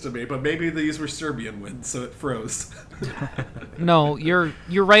obvious to me, but maybe these were Serbian winds, so it froze. No, you're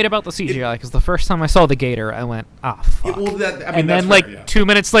right about the CGI, because the first time I saw the gator, I went, fuck. And then, like, 2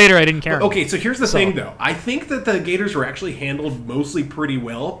 minutes later, I didn't care. Okay, so here's the thing, though. I think that the gators were actually handled mostly pretty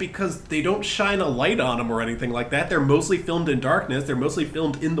well, because they don't shine a light on them or anything like that. They're mostly filmed in darkness. They're mostly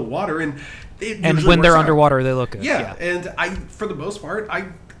filmed in the water, and when they're underwater, they look good. Yeah, and for the most part, I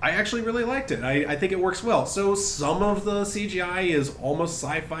actually really liked it. I think it works well. So some of the CGI is almost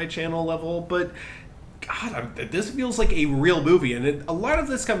Sci-Fi Channel level, but God, this feels like a real movie, and a lot of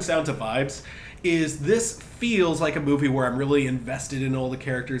this comes down to vibes. This feels like a movie where I'm really invested in all the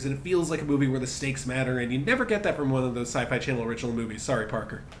characters, and it feels like a movie where the stakes matter, and you never get that from one of those Sci-Fi Channel original movies. Sorry,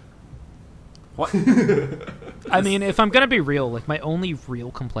 Parker. What? I mean, if I'm gonna be real, like my only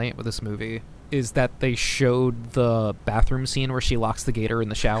real complaint with this movie is that they showed the bathroom scene where she locks the gator in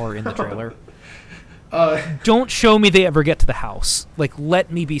the shower in the trailer. Don't show me they ever get to the house. Like,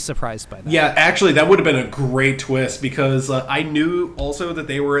 let me be surprised by that. Yeah, actually, that would have been a great twist, because I knew also that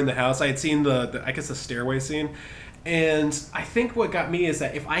they were in the house. I had seen the stairway scene. And I think what got me is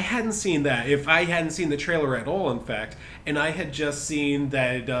that if I hadn't seen the trailer at all, in fact, and I had just seen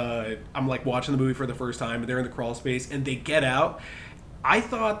that I'm like watching the movie for the first time, and they're in the crawl space, and they get out, I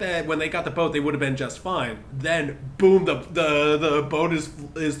thought that when they got the boat, they would have been just fine. Then, boom, the boat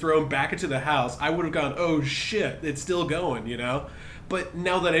is thrown back into the house. I would have gone, oh shit, it's still going, you know? But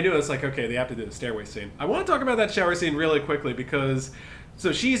now that I knew, it's like, okay, they have to do the stairway scene. I want to talk about that shower scene really quickly because...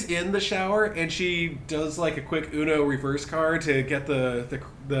 So she's in the shower, and she does, like, a quick Uno reverse card to get the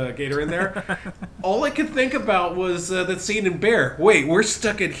gator in there. All I could think about was that scene in Bear. Wait, we're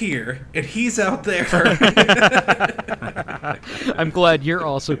stuck in here, and he's out there. I'm glad you're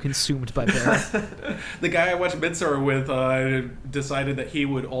also consumed by Bear. The guy I watched Midsommar with decided that he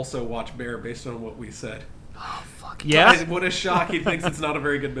would also watch Bear based on what we said. Oh, fuck yeah. God, what a shock. He thinks it's not a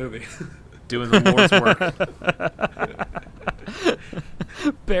very good movie. Doing the Lord's work.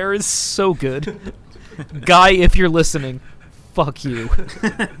 Bear is so good. Guy, if you're listening, fuck you.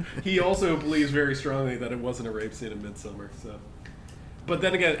 He also believes very strongly that it wasn't a rape scene in Midsommar. So, but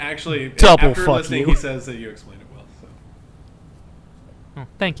then again, actually, Double after fuck listening, you. he says that you explained it well. So, Oh,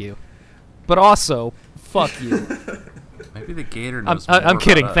 thank you. But also, fuck you. Maybe the gator knows I'm more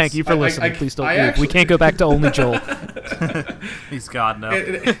kidding. about Thank us. you for listening. Please don't leave. actually- We can't go back to only Joel. He's God now.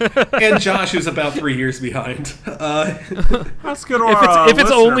 and Josh, who's about 3 years behind. Let's go to If our it's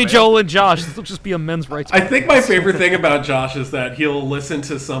listener, only man. Joel and Josh, this will just be a men's rights. I think my favorite thing about Josh is that he'll listen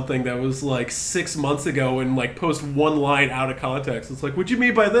to something that was like 6 months ago and like post one line out of context. It's like, "What'd you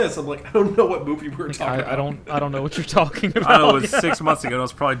mean by this?" I'm like, "I don't know what movie we were talking about." I don't know what you're talking about. I know it was 6 months ago. And I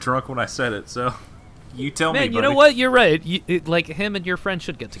was probably drunk when I said it. So, you tell me, Man, buddy. you know what? You're right. Like him and your friend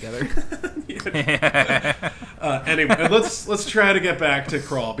should get together. Anyway, let's try to get back to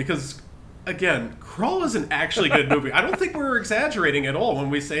Crawl because, again, Crawl is an actually good movie. I don't think we're exaggerating at all when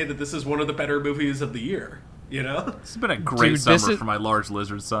we say that this is one of the better movies of the year. You know, This has been a great Dude, this summer is- for my large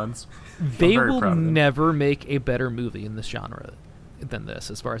lizard sons. They very will proud of them. never make a better movie in this genre than this,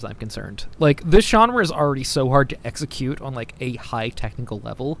 as far as I'm concerned. Like, this genre is already so hard to execute on, like, a high technical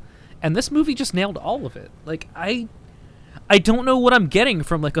level, and this movie just nailed all of it. Like, I don't know what I'm getting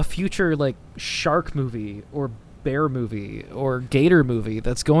from, like, a future, like, shark movie or bear movie or gator movie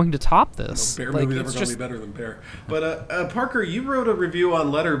that's going to top this. Bear Like, movie's never it's going to just- be better than Bear. But Parker, you wrote a review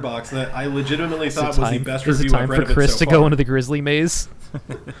on Letterboxd that I legitimately Is it thought was the time- best is it review I've time read for of it Chris so to far. go into the grizzly maze?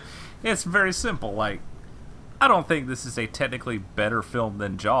 Yeah, it's very simple. Like, I don't think this is a technically better film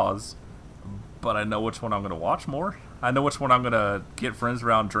than Jaws, but I know which one I'm going to watch more. I know which one I'm going to get friends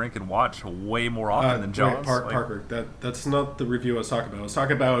around, drink, and watch way more often than Jaws. Wait, Like, Parker, that's not the review I was talking about. I was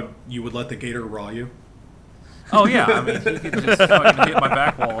talking about you would let the gator raw you. oh, yeah. I mean, you could just fucking hit my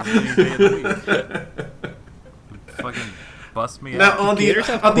back walls any day of the week. Fucking bust me Now, out. on the Gators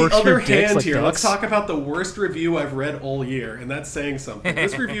have other tortured dicks hand like here, let's ducks. talk about the worst review I've read all year, and that's saying something.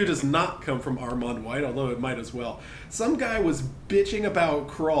 This review does not come from Armand White, although it might as well. Some guy was bitching about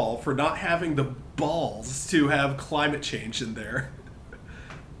Crawl for not having the balls to have climate change in there.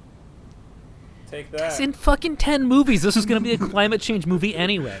 Take It's in fucking 10 movies. This is going to be a climate change movie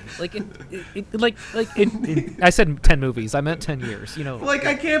anyway. I said 10 movies. I meant 10 years. You know, Like,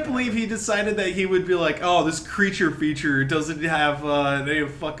 I can't believe he decided that he would be like, oh, this creature feature doesn't have any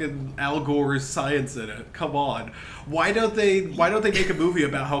of fucking Al Gore's science in it. Come on. Why don't they make a movie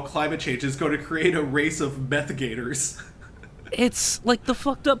about how climate change is going to create a race of meth gators? it's like the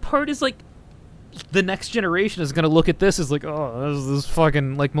fucked up part is like the next generation is going to look at this as like, oh, this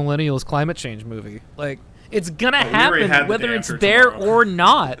fucking like millennials climate change movie. Like, it's going to we already had happen The whether Day it's After there Tomorrow. or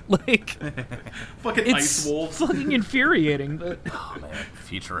not. Like, Fucking it's ice wolves. fucking infuriating. But Oh, man.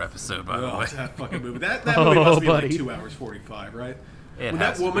 Future episode, by the Oh, way. that fucking movie. That movie must be buddy. like 2 hours 45, right? It When that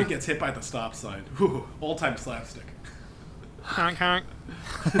has to woman be. gets hit by the stop sign, whew, all-time slapstick. honk, honk.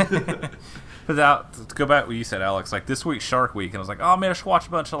 But that, to go back to what you said, Alex, like this week's Shark Week, and I was like, oh man, I should watch a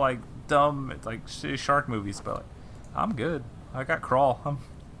bunch of like dumb, like shitty shark movies, but like, I'm good. I got Crawl.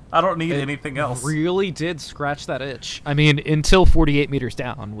 I don't need anything else. Really did scratch that itch. I mean, until 48 meters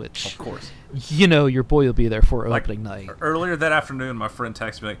down, which, Of course. you know, your boy will be there for Like, opening night. Earlier that afternoon, my friend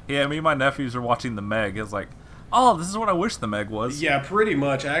texted me like, yeah, me and my nephews are watching The Meg. I was like, oh, this is what I wish The Meg was. Yeah, pretty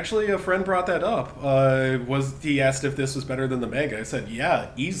much. Actually, a friend brought that up. He asked if this was better than The Meg. I said, yeah,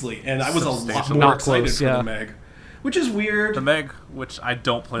 easily. And I was a lot Substantially. more Not excited close, for yeah. The Meg. Which is weird. The Meg, which I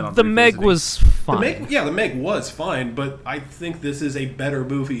don't plan on The Meg revisiting. was fine. The Meg was fine, but I think this is a better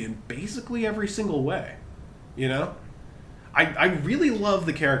movie in basically every single way. You know? I really love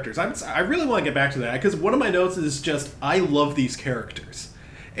the characters. I really want to get back to that, because one of my notes is just, I love these characters.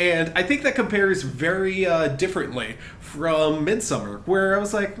 And I think that compares very differently from Midsommar, where I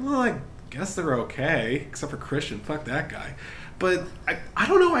was like, well, I guess they're okay, except for Christian. Fuck that guy. But I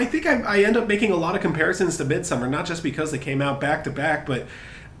don't know. I think I end up making a lot of comparisons to Midsommar, not just because they came out back to back, but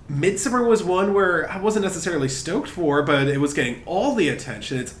Midsummer was one where I wasn't necessarily stoked for, but it was getting all the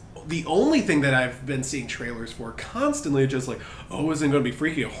attention. It's the only thing that I've been seeing trailers for constantly, just like, oh, isn't it going to be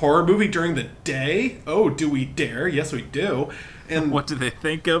freaky? A horror movie during the day? Oh, do we dare? Yes, we do. And what do they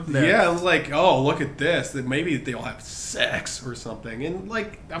think of next? Yeah, I was like, oh, look at this. That maybe they'll have sex or something. And,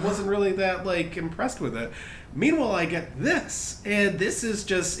 like, I wasn't really that, like, impressed with it. Meanwhile, I get this. And this is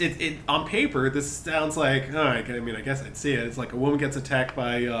just, it on paper, this sounds like, all right, I mean, I guess I'd see it. It's like a woman gets attacked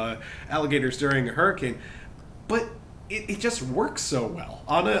by alligators during a hurricane. But it just works so well.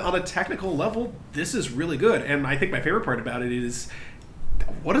 On a technical level, this is really good. And I think my favorite part about it is,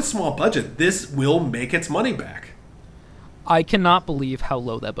 what a small budget. This will make its money back. I cannot believe how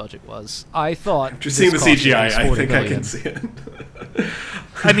low that budget was. I thought... After seeing the CGI, I think I can see it.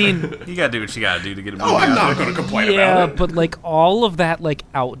 I mean... You gotta do what you gotta do to get a movie. Oh, I'm not going to complain about it. Yeah, but like all of that like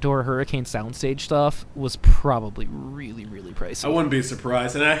outdoor hurricane soundstage stuff was probably really, really pricey. I wouldn't be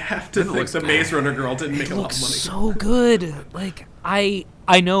surprised, and I have to think the Maze Runner girl didn't make a lot of money. So good. Like I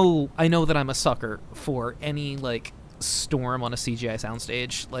know that I'm a sucker for any like storm on a CGI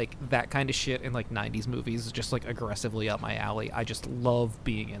soundstage. Like that kind of shit in like 90s movies is just like aggressively up my alley. I just love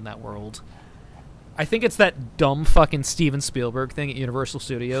being in that world. I think it's that dumb fucking Steven Spielberg thing at Universal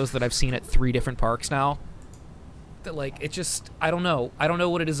Studios that I've seen at 3 different parks now. That like it just I don't know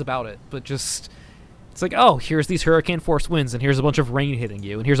what it is about it, but just it's like, oh, here's these hurricane force winds and here's a bunch of rain hitting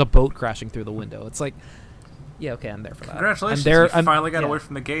you and here's a boat crashing through the window. It's like, yeah, okay, I'm there for that. Congratulations, you finally got away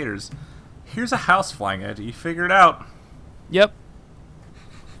from the gators. Here's a house flying at you. You figure it out. Yep.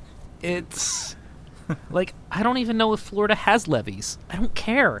 It's like I don't even know if Florida has levees. I don't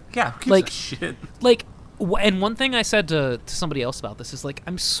care. Yeah, who gives like a shit? Like, and one thing I said to somebody else about this is like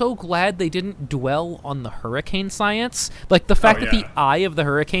I'm so glad they didn't dwell on the hurricane science. Like the fact that the eye of the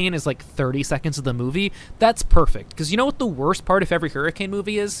hurricane is like 30 seconds of the movie. That's perfect. Because you know what the worst part of every hurricane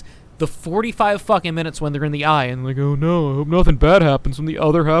movie is? The 45 fucking minutes when they're in the eye and like, oh no, I hope nothing bad happens when the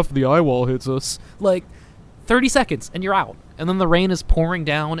other half of the eye wall hits us. Like, 30 seconds and you're out. And then the rain is pouring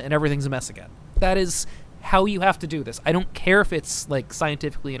down and everything's a mess again. That is how you have to do this. I don't care if it's like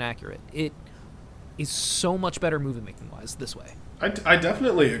scientifically inaccurate. It is so much better movie making wise this way. I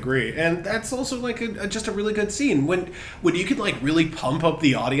definitely agree, and that's also like just a really good scene when you can like really pump up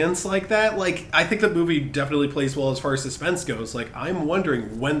the audience like that. Like I think the movie definitely plays well as far as suspense goes. Like I'm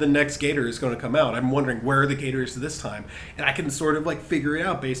wondering when the next gator is going to come out. I'm wondering where are the gators this time, and I can sort of like figure it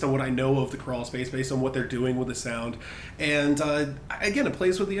out based on what I know of the crawl space, based on what they're doing with the sound, and again it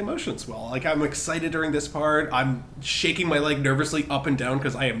plays with the emotions well. Like I'm excited during this part. I'm shaking my leg nervously up and down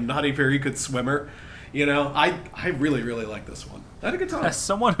because I am not a very good swimmer. You know, I really, really like this one. I had a good time. As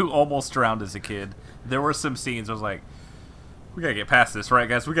someone who almost drowned as a kid, there were some scenes I was like, we gotta get past this, right,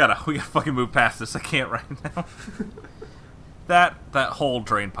 guys? We gotta fucking move past this. I can't right now. that whole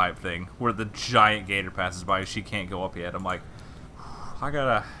drain pipe thing, where the giant gator passes by, she can't go up yet. I'm like,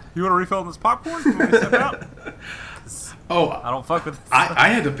 you want to refill this popcorn? You want me to step out? Oh, I don't fuck with this. I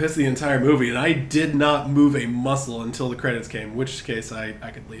had to piss the entire movie, and I did not move a muscle until the credits came, in which case I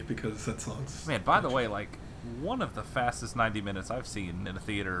could leave because that song's... Man, by the way, like, one of the fastest 90 minutes I've seen in a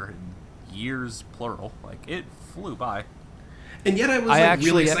theater in years, plural. Like, it flew by. And yet I was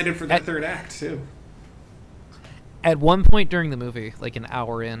really excited for that third act, too. At one point during the movie, like an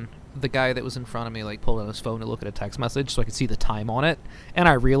hour in, the guy that was in front of me like pulled out his phone to look at a text message so I could see the time on it, and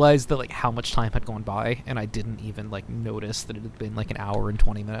I realized that like how much time had gone by, and I didn't even like notice that it had been like an hour and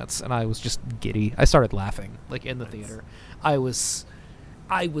 20 minutes, and I was just giddy. I started laughing like in the theater. I was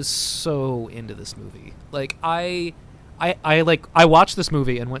so into this movie. Like I watched this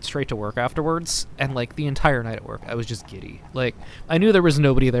movie and went straight to work afterwards, and like the entire night at work I was just giddy. Like I knew there was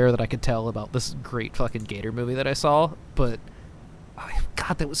nobody there that I could tell about this great fucking gator movie that I saw, but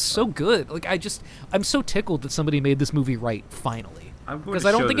God, that was so good. Like I'm so tickled that somebody made this movie right finally, because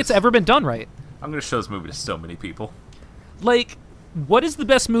I don't think it's ever been done right. I'm going to show this movie to so many people. Like, what is the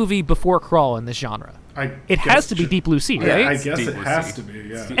best movie before Crawl in this genre? It has to be Deep Blue Sea, right? I guess it has to be,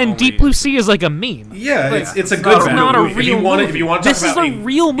 yeah. And Deep Blue Sea is like a meme. Yeah, like, it's a good movie. Not a real movie. If you want to this is a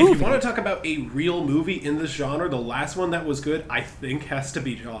real movie. If you want to talk about a real movie in this genre, the last one that was good, I think, has to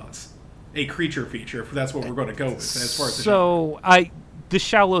be Jaws. A creature feature, if that's what we're going to go with, as far as the genre. The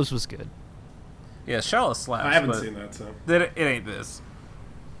Shallows was good. Yeah, Shallows slaps. I haven't seen that, so... It ain't this.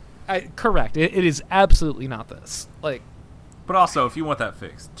 Correct. It is absolutely not this. Like, but also, if you want that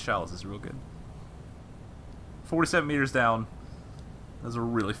fixed, Shallows is real good. 47 meters down. That's a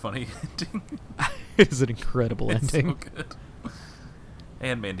really funny ending. It is an incredible ending. So good.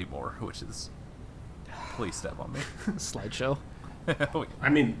 And Mandy Moore, which is... Please step on me. Slideshow. Oh, yeah. I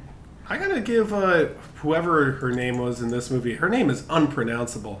mean, I gotta give whoever her name was in this movie, her name is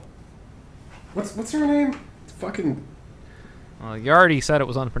unpronounceable. What's her name? Fucking... You already said it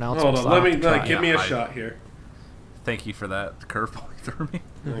was unpronounceable. Hold on, give me a shot here. Thank you for that curveball you threw me.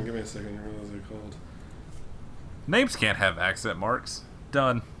 Give me a second. What was it called? Names can't have accent marks.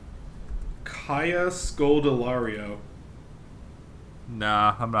 Done. Kaya Scodelario.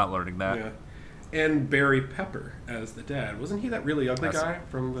 Nah, I'm not learning that. Yeah. And Barry Pepper as the dad. Wasn't he that really ugly guy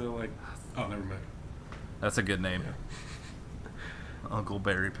from the, like... Oh, never mind. That's a good name. Yeah. Uncle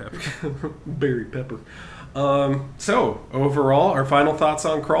Barry Pepper. Barry Pepper. So, overall, our final thoughts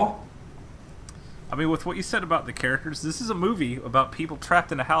on Crawl? I mean, with what you said about the characters, this is a movie about people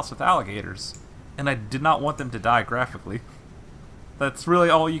trapped in a house with alligators. And I did not want them to die graphically. That's really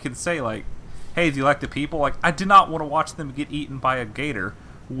all you can say, like, hey, do you like the people? Like, I did not want to watch them get eaten by a gator,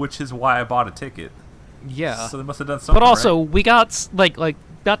 which is why I bought a ticket. Yeah. So they must have done something. But also, right? we got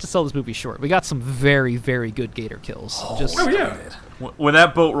not to sell this movie short, we got some very, very good gator kills. Oh yeah. When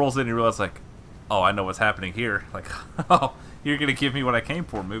that boat rolls in, you realize, like, oh, I know what's happening here. Like, oh, you're gonna give me what I came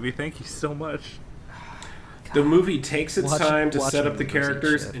for, movie. Thank you so much. The movie takes its time to set up the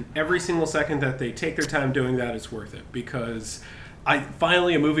characters, and every single second that they take their time doing that is worth it, because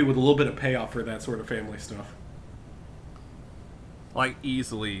finally a movie with a little bit of payoff for that sort of family stuff. Like,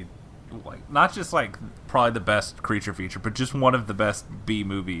 easily, like, not just, like, probably the best creature feature, but just one of the best B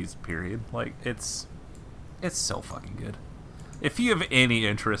movies, period. Like, it's so fucking good. If you have any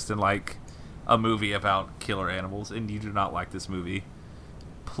interest in, like, a movie about killer animals and you do not like this movie,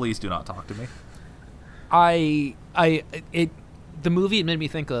 please do not talk to me. The movie it made me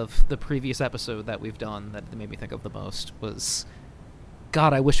think of, the previous episode that we've done that made me think of the most was,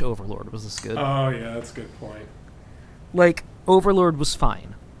 God, I wish Overlord was this good. Oh yeah, that's a good point. Like, Overlord was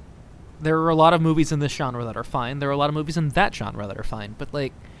fine. There are a lot of movies in this genre that are fine. There are a lot of movies in that genre that are fine. But,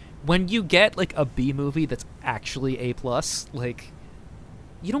 like, when you get, like, a B movie that's actually A+, like,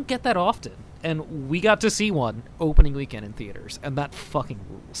 you don't get that often. And we got to see one opening weekend in theaters, and that fucking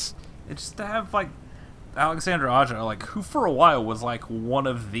rules. It's just to have, like, Alexander Aja, like, who for a while was, like, one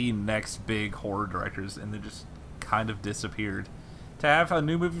of the next big horror directors, and then just kind of disappeared. To have a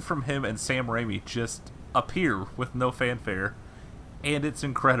new movie from him and Sam Raimi just appear with no fanfare, and it's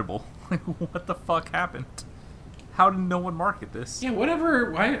incredible. Like, what the fuck happened? How did no one market this? Yeah,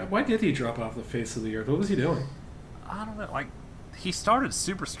 whatever. Why did he drop off the face of the earth? What was he doing? I don't know. Like, he started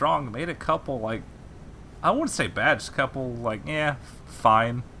super strong, made a couple, like, I wouldn't say bad, just a couple, like,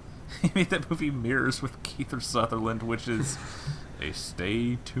 fine. He made that movie Mirrors with Kiefer Sutherland, which is a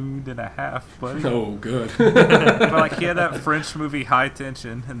stay tuned and a half, buddy. Oh, good. But, like, he had that French movie High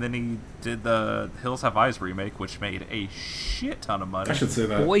Tension, and then he did the Hills Have Eyes remake, which made a shit ton of money. I should say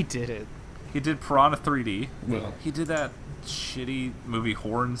that. Boy, did it. He did Piranha 3D. Well, he did that shitty movie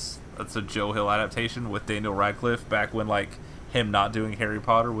Horns. That's a Joe Hill adaptation with Daniel Radcliffe back when, like, him not doing Harry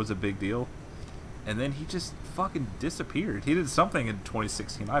Potter was a big deal. And then he just fucking disappeared. He did something in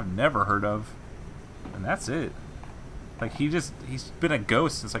 2016 I've never heard of. And that's it. Like, he's been a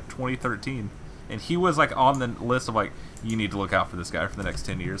ghost since, like, 2013. And he was, like, on the list of, like, you need to look out for this guy for the next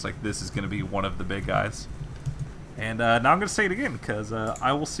 10 years. Like, this is going to be one of the big guys. And now I'm going to say it again, because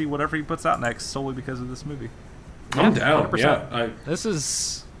I will see whatever he puts out next solely because of this movie. I'm down. 100%. Yeah, This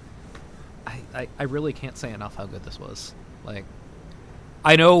is... I really can't say enough how good this was. Like,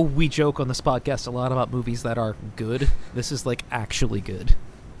 I know we joke on this podcast a lot about movies that are good. This is, like, actually good.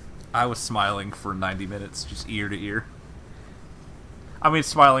 I was smiling for 90 minutes, just ear to ear. I mean,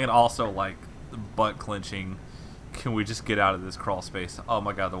 smiling and also, like, butt clenching. Can we just get out of this crawl space? Oh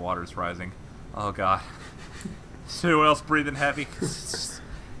my god, the water's rising. Oh god. Is anyone else breathing heavy?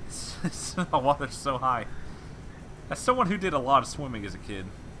 The water's so high. As someone who did a lot of swimming as a kid,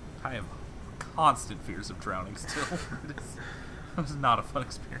 I have constant fears of drowning still. It was not a fun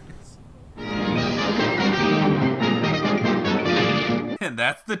experience. And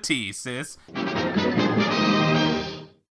that's the tea, sis.